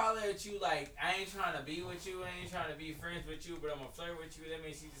girl holler at you like I ain't trying to be with you, I ain't trying to be friends with you, but I'm gonna flirt with you, that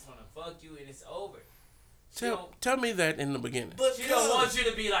means she just wanna fuck you and it's over. Tell me that in the beginning. But she don't want you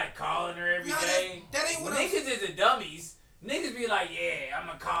to be like calling her every day. That ain't what niggas is the dummies. Niggas be like, yeah, I'm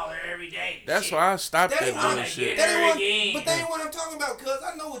gonna call her every day. That's shit. why I stopped that bullshit. But that ain't what I'm talking about, cuz.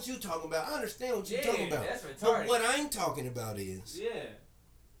 I know what you talking about. I understand what you talking about. That's retarded. But what I'm talking about is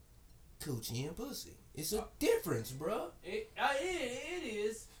coochie and pussy. It's a difference, bruh. It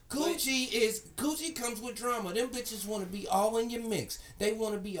is. Coochie comes with drama. Them bitches want to be all in your mix. They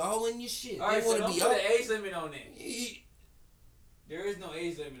want to be all in your shit. All right, they want so to be don't all. put an age limit on that. There is no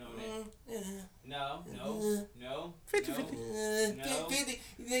age limit on that. No. 50-50.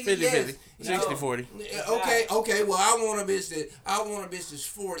 50-50. 60-40. Okay. Well, I want a bitch that's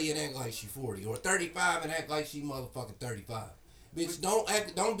 40 and act like she 40, or 35 and act like she motherfucking 35. Bitch,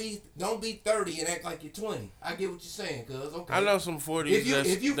 don't be 30 and act like you're 20. I get what you're saying, cuz. Okay. I know some 40s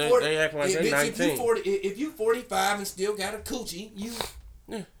they act like they're 19. If you 45 and still got a coochie, you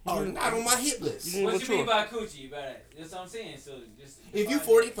are not on my hit list. What you mean by coochie? That's what I'm saying. So just if you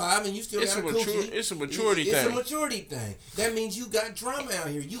 45 and you still got a coochie, it's a maturity thing. It's a maturity thing. That means you got drama out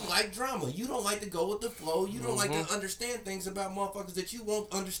here. You like drama. You don't like to go with the flow. You don't like to understand things about motherfuckers that you won't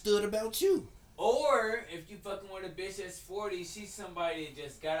understood about you. Or if you fucking with a bitch that's 40, she's somebody that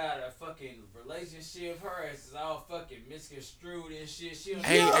just got out of a fucking relationship. Her ass is all fucking misconstrued and shit.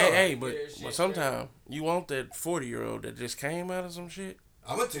 Hey, but sometimes you want that 40-year-old that just came out of some shit.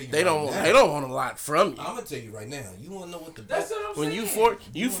 I'm gonna tell you. They don't want a lot from you. I'm gonna tell you right now. You wanna know what the best? That's what I'm saying.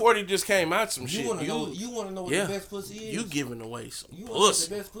 When you 40 just came out some shit. You wanna know what the best pussy is? You giving away some pussy. You wanna know what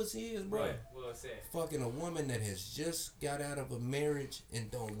the best pussy is, bro? Right. What's that? Fucking a woman that has just got out of a marriage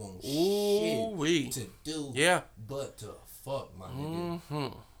and don't want shit to do but to fuck, my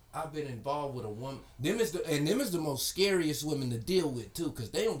nigga. I've been involved with a woman. Them is the most scariest women to deal with too, cause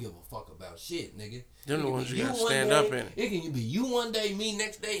they don't give a fuck about shit, nigga. Them the ones you gotta stand up in. It can be you one day, me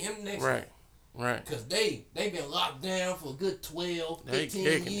next day, him next day. Right. Cause they been locked down for a good 12,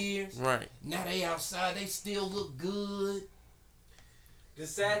 15 years. Right. Now they outside, they still look good. The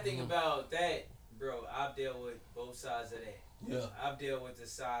sad thing about that, bro, I've dealt with both sides of that. Yeah. I've dealt with the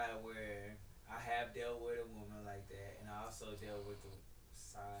side where I have dealt with a woman like that, and I also dealt with the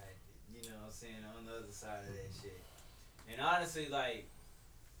side, you know what I'm saying, on the other side of that shit. And honestly, like,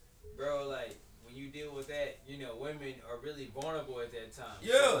 bro, like, when you deal with that, you know, women are really vulnerable at that time.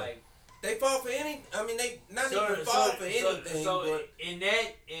 Yeah. So, like, they fall for any. I mean, they not even fall for anything. So but in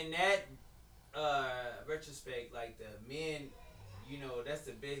that retrospect, like the men, you know, that's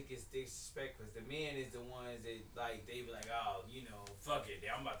the biggest disrespect because the men is the ones that like they be like, oh, you know, fuck it,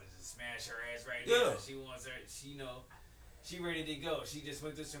 I'm about to just smash her ass right now. She wants her, she she ready to go. She just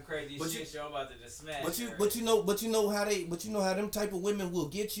went through some crazy shit. So I'm about to just smash her. But you know how them type of women will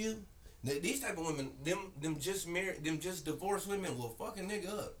get you. These type of women, them just married, them just divorced women will fucking nigga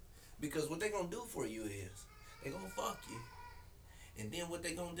up. Because what they gonna do for you is, they gonna fuck you. And then what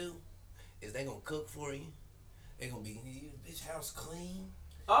they gonna do is they gonna cook for you. They gonna be, bitch, house clean.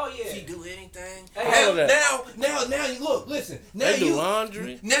 Oh, yeah. She do anything. Hey, now you look, listen. Now they do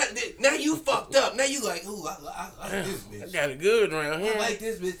laundry. Now you fucked up. Now you like, ooh, I like this bitch. I got it good around here. I like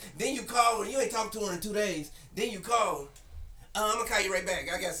this bitch. Then you call her, you ain't talked to her in 2 days. Then you call, I'm gonna call you right back.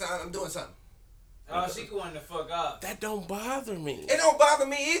 I got something, I'm doing something. Oh, she going to fuck up. That don't bother me. It don't bother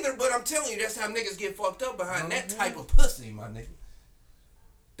me either, but I'm telling you, that's how niggas get fucked up behind that type of pussy, my nigga.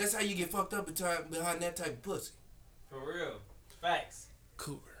 That's how you get fucked up behind that type of pussy. For real. Facts.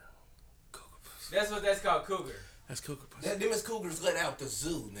 Cougar pussy. That's what that's called, cougar. That's cougar pussy. Them is cougars let out the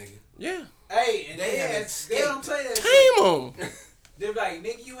zoo, nigga. Yeah. Hey, and they don't play that Tame them. They're like,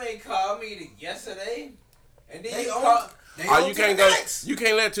 nigga, you ain't called me yesterday. And then They Oh, on you to can't the go. next. You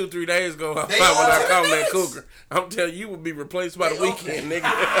can't let 2-3 days go They without on to the calling that next. cougar. I'm telling you, you will be replaced by They the weekend,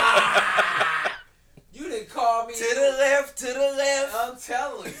 nigga. You didn't call me. To the left, to the left. I'm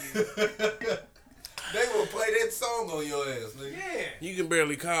telling you. They will play that song on your ass, nigga. Yeah. You can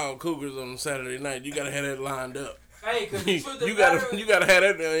barely call cougars on Saturday night. You gotta have that lined up. Hey, cause the truth of You the matter, gotta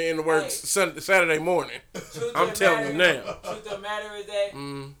have that in the works Saturday morning. I'm telling you now. Truth of the matter is that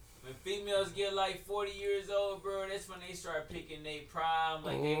when females get like 40 years old, bro, that's when they start picking their prime.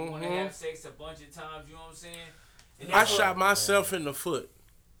 Like they want to have sex a bunch of times. You know what I'm saying? And I shot myself in the foot.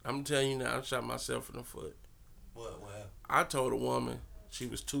 I'm telling you now, I shot myself in the foot. What? I told a woman she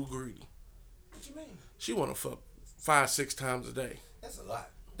was too greedy. What you mean? She want to fuck 5-6 times a day. That's a lot.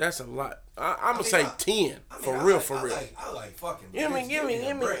 That's a lot. I'm gonna say 10 for I real. I like fucking. Give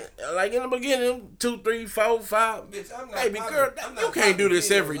me. break. Like in the beginning, 2, 3, 4, 5. Bitch, I'm not. Baby I'm girl, not you can't do this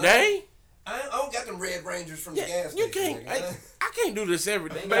every day. I don't got them Red Rangers from the gas You station. can't. I can't do this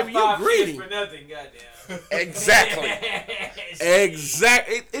every day, They baby. got You 5 kids greedy. for nothing, goddamn. Exactly.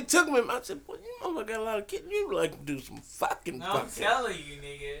 Exactly. It took me. I said, "Boy, you motherfucker got a lot of kids. You like to do some fucking No, I'm fucking." telling you,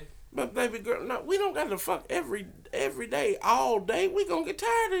 nigga. But baby girl, no, we don't got to fuck every day, all day. We gonna get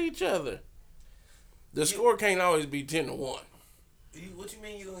tired of each other. The score can't always be 10-1. What you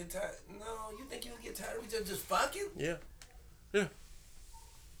mean you gonna get tired? No, you think you'll get tired of each other just fucking? Yeah.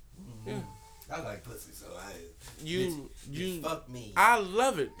 I like pussy, so You fuck me. I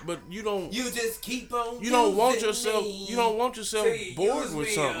love it, but you don't. You just keep on. You don't want using yourself. me. You don't want yourself See, bored use with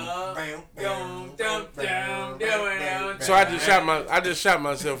me something. up. Bam, Down. So I just shot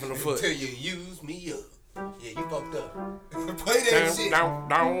myself in the foot. Until you use me up. Yeah, you fucked up. Play that Down, shit.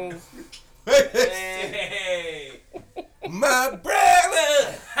 down. Play that shit. Hey. My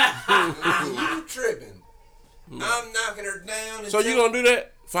brother. You tripping. I'm knocking her down. So you gonna do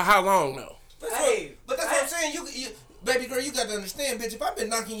that for how long though? But that's what I'm saying. You, baby girl, you got to understand, bitch. If I've been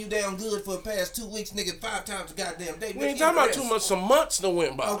knocking you down good for the past 2 weeks, nigga, 5 times a goddamn day. We ain't talking about too much. Some months that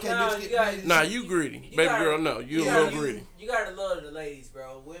went by. Okay, No, bitch. you got- Nah, you greedy, baby gotta- girl. No, you a gotta- little greedy. You gotta love the ladies,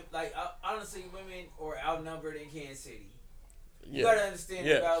 bro. Like honestly, women are outnumbered in Kansas City. You gotta understand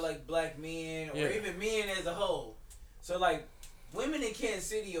about like black men or even men as a whole. So like women in Kansas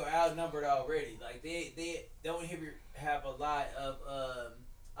City are outnumbered already. Like they don't have a lot of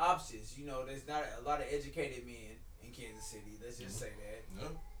options. You know, there's not a lot of educated men in Kansas City. Let's just say that. No.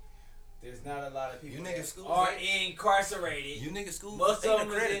 There's not a lot of people You niggas that schools are ain't- incarcerated. You niggas school. Most of ain't them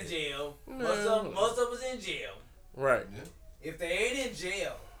is in accredited. jail. No. Most of them is in jail. Right. If they ain't in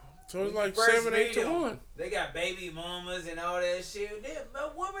jail, So it's like first 7, 8 to meet 'em, 1. They got baby mamas and all that shit.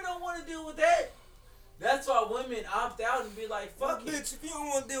 But women don't want to deal with that. That's why women opt out and be like, fuck it. Bitch, if you don't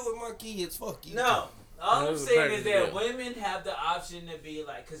want to deal with my kids, fuck you. No. All I'm That's a saying fact, is that yeah. women have the option to be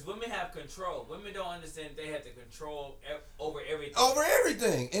like, because women have control. Women don't understand that they have the control over everything. Over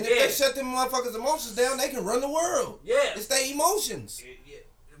everything. And if Yeah. they shut them motherfuckers' emotions down, they can run the world. Yeah. It's their emotions.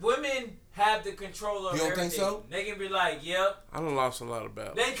 Women have the control of You don't everything. think so? They can be like, yep. I done lost a lot of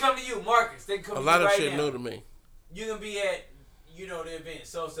battles. They can come to you, Marcus. They can come A to lot you of right shit now. new to me. You can be at, the event,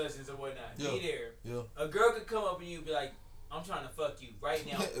 soul sessions or whatnot. Yeah. Be there. Yeah. A girl could come up and you and be like, I'm trying to fuck you right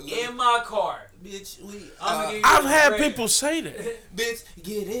now Yeah. in my car. Bitch, I'ma give you I've a had break. people say that. bitch,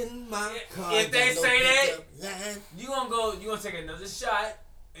 get in my car. If they got no say that, pickup line. You gonna take another shot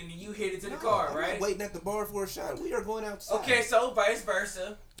and then you hit it to the No, car, I'm right? not waiting at the bar for a shot. We are going outside. Okay, so vice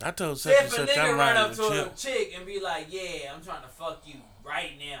versa. I told such and If a such nigga I'm run up riding to the a chill. chick and be like, yeah, I'm trying to fuck you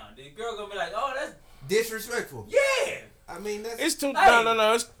right now, the girl gonna be like, oh, that's Disrespectful. yeah. I mean, that's. It's Hey,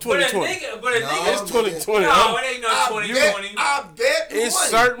 no. It's 2020. But a No, nigga, It's 2020. no, it ain't no 2020. I bet It's money.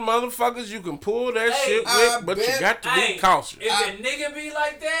 certain motherfuckers you can pull that Hey, shit I with, but you bet- got to Hey, be cautious. If a nigga be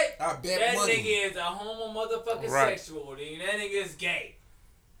like that, I bet that money. nigga is a homo motherfucking Right. sexual. Then that nigga is gay.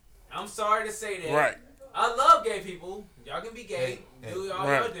 I'm sorry to say that. Right. I love gay people. Y'all can be gay. Hey, Do all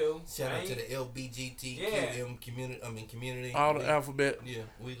right. y'all do. Shout out Ain't- to the LBGTQM community. All the alphabet. Yeah,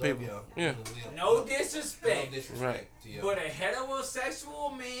 we love people. y'all. Yeah. No disrespect. No disrespect Right. to y'all. But a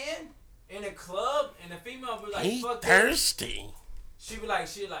heterosexual man in a club and a female be like, He fuck that. thirsty. She like,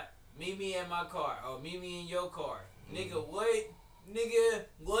 meet me in my car or meet me in your car. Nigga, what? Nigga,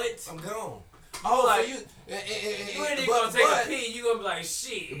 what? I'm gone. Oh, like, so you You ain't even gonna take a pee. You gonna be like,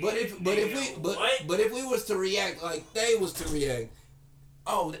 shit. But if we was to react like they was to react,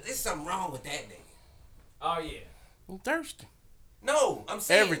 oh, there's something wrong with that nigga. Oh yeah. I'm thirsty. No, I'm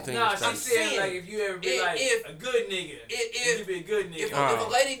saying Everything. Nah, is she thirsty. said like if you ever be like a good nigga, if- you be a good nigga. If a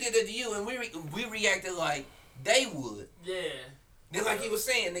lady did it to you and we reacted like they would, Yeah. then like he was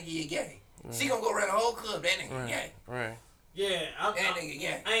saying, nigga, you gay. She gonna go around the whole club. That nigga gay. Right. Yeah. That nigga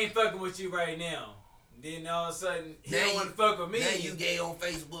gay. I ain't fucking with you right now. Then all of a sudden, he Now don't want to fuck with me. Now you gay on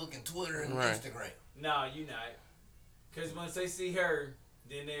Facebook and Twitter and Right. Instagram. No, you not. Because once they see her,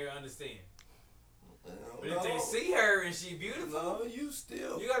 then they'll understand. But if they see her and she beautiful, no, you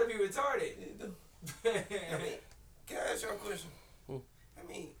still. you gotta be retarded. I mean, can I ask y'all a question?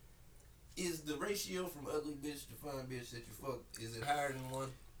 I mean, is the ratio from ugly bitch to fine bitch that you fuck, is it higher than one?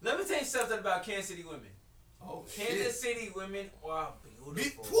 Let me tell you something about Kansas City women. Oh, Kansas City women are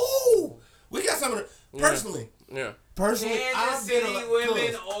beautiful. Woo! We got some of the, personally. Yeah. Personally, Kansas City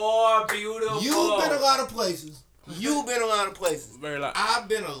women are beautiful. You've been a lot of places. You've been a lot of places. Very lot. I've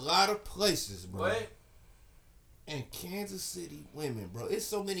been a lot of places, bro. What? And Kansas City women, bro. It's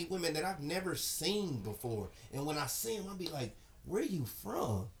so many women that I've never seen before. And when I see them, I'll be like, where you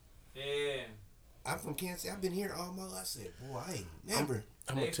from? Yeah. I'm from Kansas City. I've been here all my life. I said, boy, I ain't never.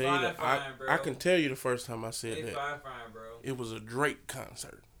 I'm gonna They tell you that fine, bro. I can tell you the first time I said They that fine, bro. it was a Drake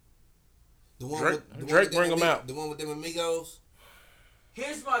concert. The one Drake- with, the Drake one with bring them 'em out. The one with them amigos.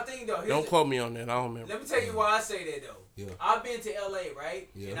 Here's my thing, though. Don't quote me on that. I don't remember. Let me tell you why I say that, though. Yeah. I've been to LA, right?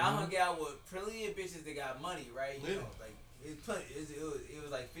 Yeah. And I hung out with plenty of bitches that got money, right? You Yeah. know, like, it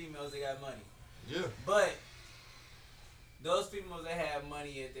was like females that got money. Yeah. But those females that had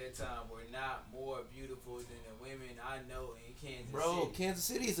money at that time were not more beautiful than the women I know in Kansas Bro, City. Kansas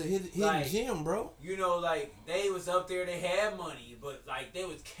City is a hidden Like, gem, bro. You know, like, they was up there, they had money, but, like, they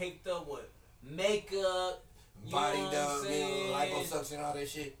was caked up with makeup, you Body know what I'm done, saying? liposuction, all that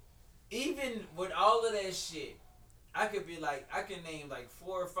shit. Even with all of that shit, I could be like, I can name like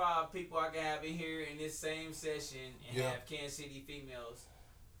 4 or 5 people I can have in here in this same session and Yeah. have Kansas City females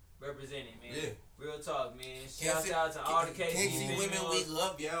represented, man. Yeah. Real talk, man. Kansas Shouts out to all the KC Kansas City women, we females.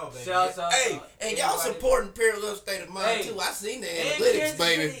 love y'all, baby. Shouts out Hey, to and y'all everybody. supporting Parallel State of Mind, Hey, too. I seen the And analytics, Kansas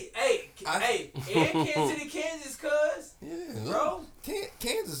baby. City, hey, and Kansas City, Kansas, cuz. Yeah, Bro.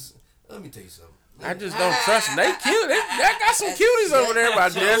 Kansas, let me tell you something. I just don't trust them. They cute. They got some cuties over there, but I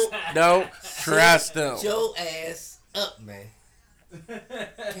just don't trust them. Your ass up, man.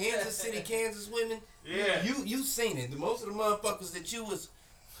 Kansas City, Kansas women. Yeah. You seen it. Most of the motherfuckers that you was.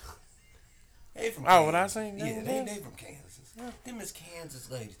 They from Oh, what I Kansas. seen? Yeah, they from Kansas. Them is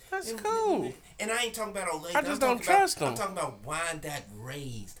Kansas ladies. That's Them- cool. And I ain't talking about old ladies. I just I'm don't talking trust about, them. I'm talking about wine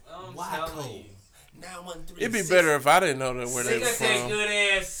raised. I'm Why telling cold? you. 913. It'd be better if I didn't know that where they They were got that from. good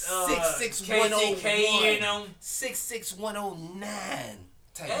ass KTK 66101. in them. 66109.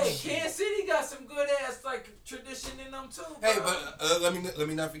 Hey, Kansas City got some good ass like tradition in them too. Hey, bro. but let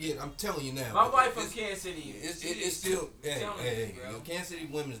me not forget. I'm telling you now. My wife from it's- Kansas City. It's still telling you, hey, bro. Kansas City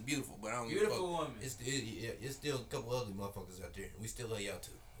women is beautiful, but I don't give a Beautiful fuck. women. It's still a couple ugly motherfuckers out there. We still love y'all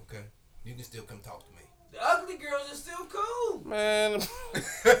too. Okay, you can still come talk to me. The ugly girls are still cool. Man,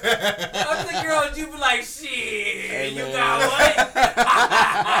 The ugly girls, you be like, shit, you man. got what?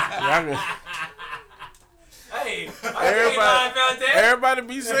 y'all can- Hey, I can't lie about that. everybody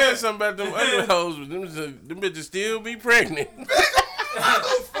be saying something about them ugly hoes, but them bitches still be pregnant.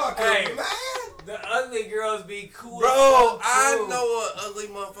 Motherfucker, Hey. man. The ugly girls be cool. Bro, as fuck, I too. know an ugly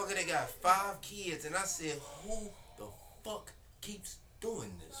motherfucker that got 5 kids, and I said, who the fuck keeps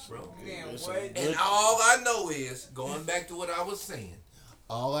doing this, bro? Man, Listen, what? And all I know is, going back to what I was saying,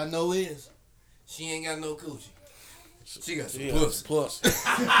 all I know is, she ain't got no coochie. She got some pussy.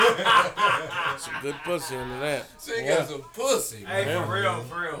 Some good pussy into that. She got some pussy, Hey, man. for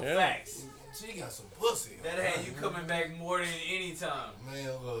real, Yeah. facts. She got some pussy. That had you coming back more than any time. Man,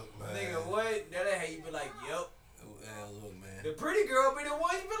 look, man. Nigga, what? That had you be like, yep. Man, look, man. The pretty girl be the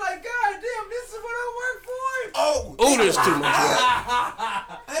one you be like, God damn, this is what I work for. Oh, Ooh, there's too much.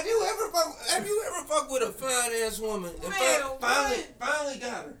 Have you ever fuck with a fine ass woman? And Man, finally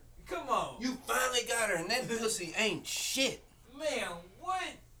got her. Come on. You finally got her, and that pussy ain't shit. Man, what?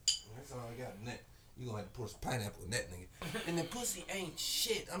 That's all I got in that. You gonna have to pour some pineapple in that nigga. And the pussy ain't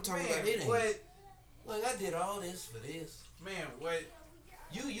shit. I'm talking Man, about it ain't. what? Look, I did all this for this. Man, what?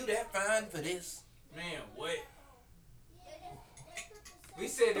 You that fine for this? Man, what? We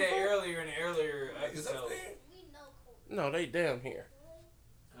said that earlier in the earlier Is that episode. fair? No, they down here.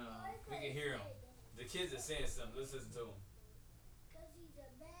 We can hear them. The kids are saying something. Let's listen to them.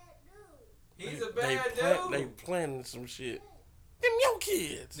 He's a bad dude. They planning some shit. Them your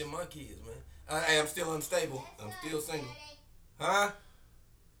kids. They're my kids, man. I am still unstable. I'm still single. Huh?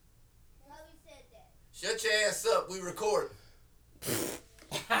 Shut your ass up. We record.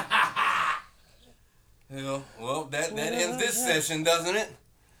 Hell, well, that ends this session, doesn't it?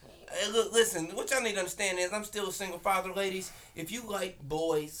 Hey, look, listen, what y'all need to understand is I'm still a single father, ladies. If you like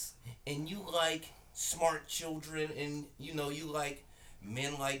boys and you like smart children and you like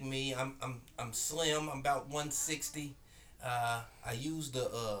men like me, I'm slim, I'm about 160. I used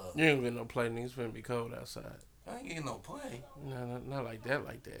the You ain't get no play, nigga. It's finna be cold outside. I ain't getting no play. No, not like that,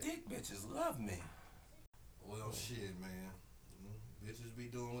 like that. Dick bitches love me. Well, shit, man. Bitches be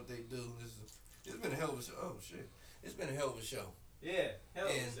doing what they do. It's been a hell of a show. Oh shit, it's been a hell of a show. Yeah, hell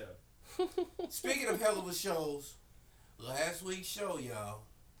of a show. Speaking of hell of a shows, last week's show, y'all,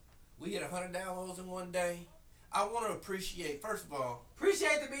 we had 100 downloads in one day. I want to appreciate, first of all,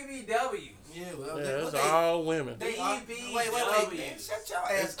 Appreciate the BBWs. yeah, well, It's all women. They BBWs. wait, man, shut your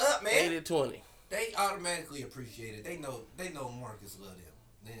ass up, man. 80-20. They automatically appreciate it. They know Marcus love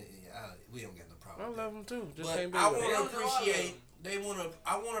them. We don't got no I problem. with love them too. Just But can't be I with want them. to appreciate.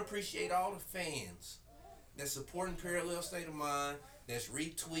 I want to appreciate all the fans that's supporting Parallel State of Mind. That's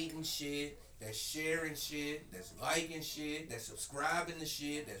retweeting shit. That's sharing shit. That's liking shit. That's subscribing to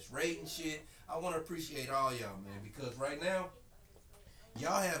shit. That's rating shit. I want to appreciate all y'all, man, because right now,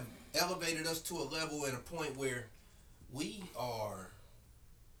 y'all have elevated us to a level and a point where we are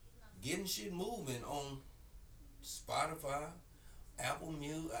getting shit moving on Spotify, Apple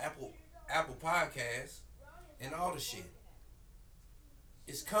Music, Apple Podcasts, and all the shit.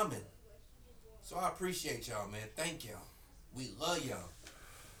 It's coming. So I appreciate y'all, man. Thank y'all. We love y'all.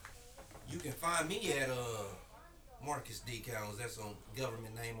 You can find me at Marcus Decals. That's on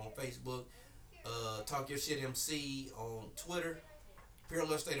government name on Facebook. Talk Your Shit MC on Twitter.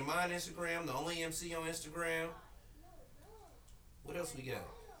 Parallel State of Mind Instagram. The only MC on Instagram. What else we got?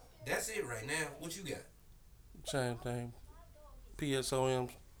 That's it right now. What you got? Same thing. PSOM,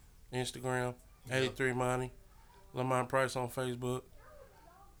 Instagram, 83 Money, Lamont Price on Facebook,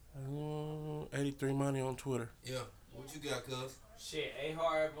 83 Money on Twitter. Yeah. What you got, cuz? Shit,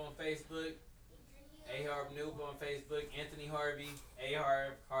 Aharv on Facebook, Aharv Noob on Facebook, Anthony Harvey,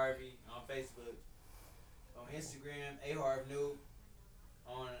 Aharv Harvey on Facebook, on Instagram, Aharv Noob,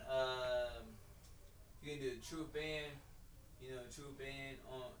 on you can do True Band, True Band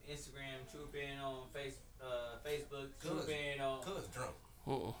on Instagram, True Band on Facebook, True Band on Cuz drunk.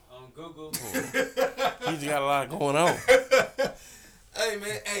 on Google. He's got a lot going on. Hey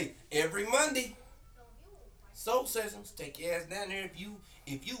man, hey, every Monday, Soul Sessions, take your ass down there.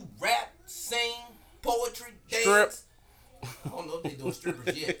 If you rap, sing, poetry, dance. Strip. I don't know if they doing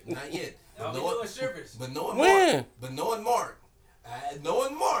strippers yet. Not yet. I'll be doing strippers. But knowing When? Mark. But knowing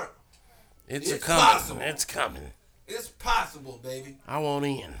Mark. It's Possible. coming. It's coming. It's possible, baby. I want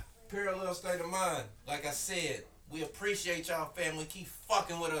in. Parallel State of Mind. Like I said, we appreciate y'all family. Keep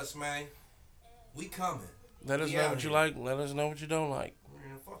fucking with us, man. We coming. Let us We know out what you here. like. Let us know what you don't like.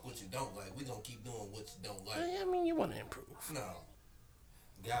 Man, fuck what you don't like. We gonna keep doing what you don't like. I mean, you want to improve. No.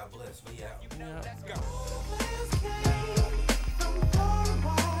 God bless. We out. Yeah. Let's go.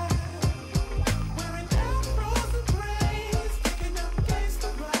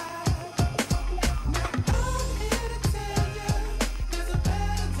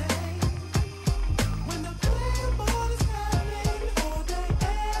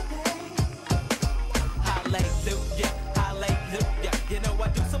 Hallelujah, hallelujah. You know I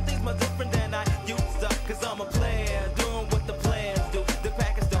do some things much different than I used to. Cause I'm a player, doing what the players do. The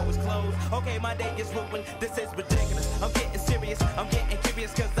package door is closed. Okay, my day is ruined. This is ridiculous.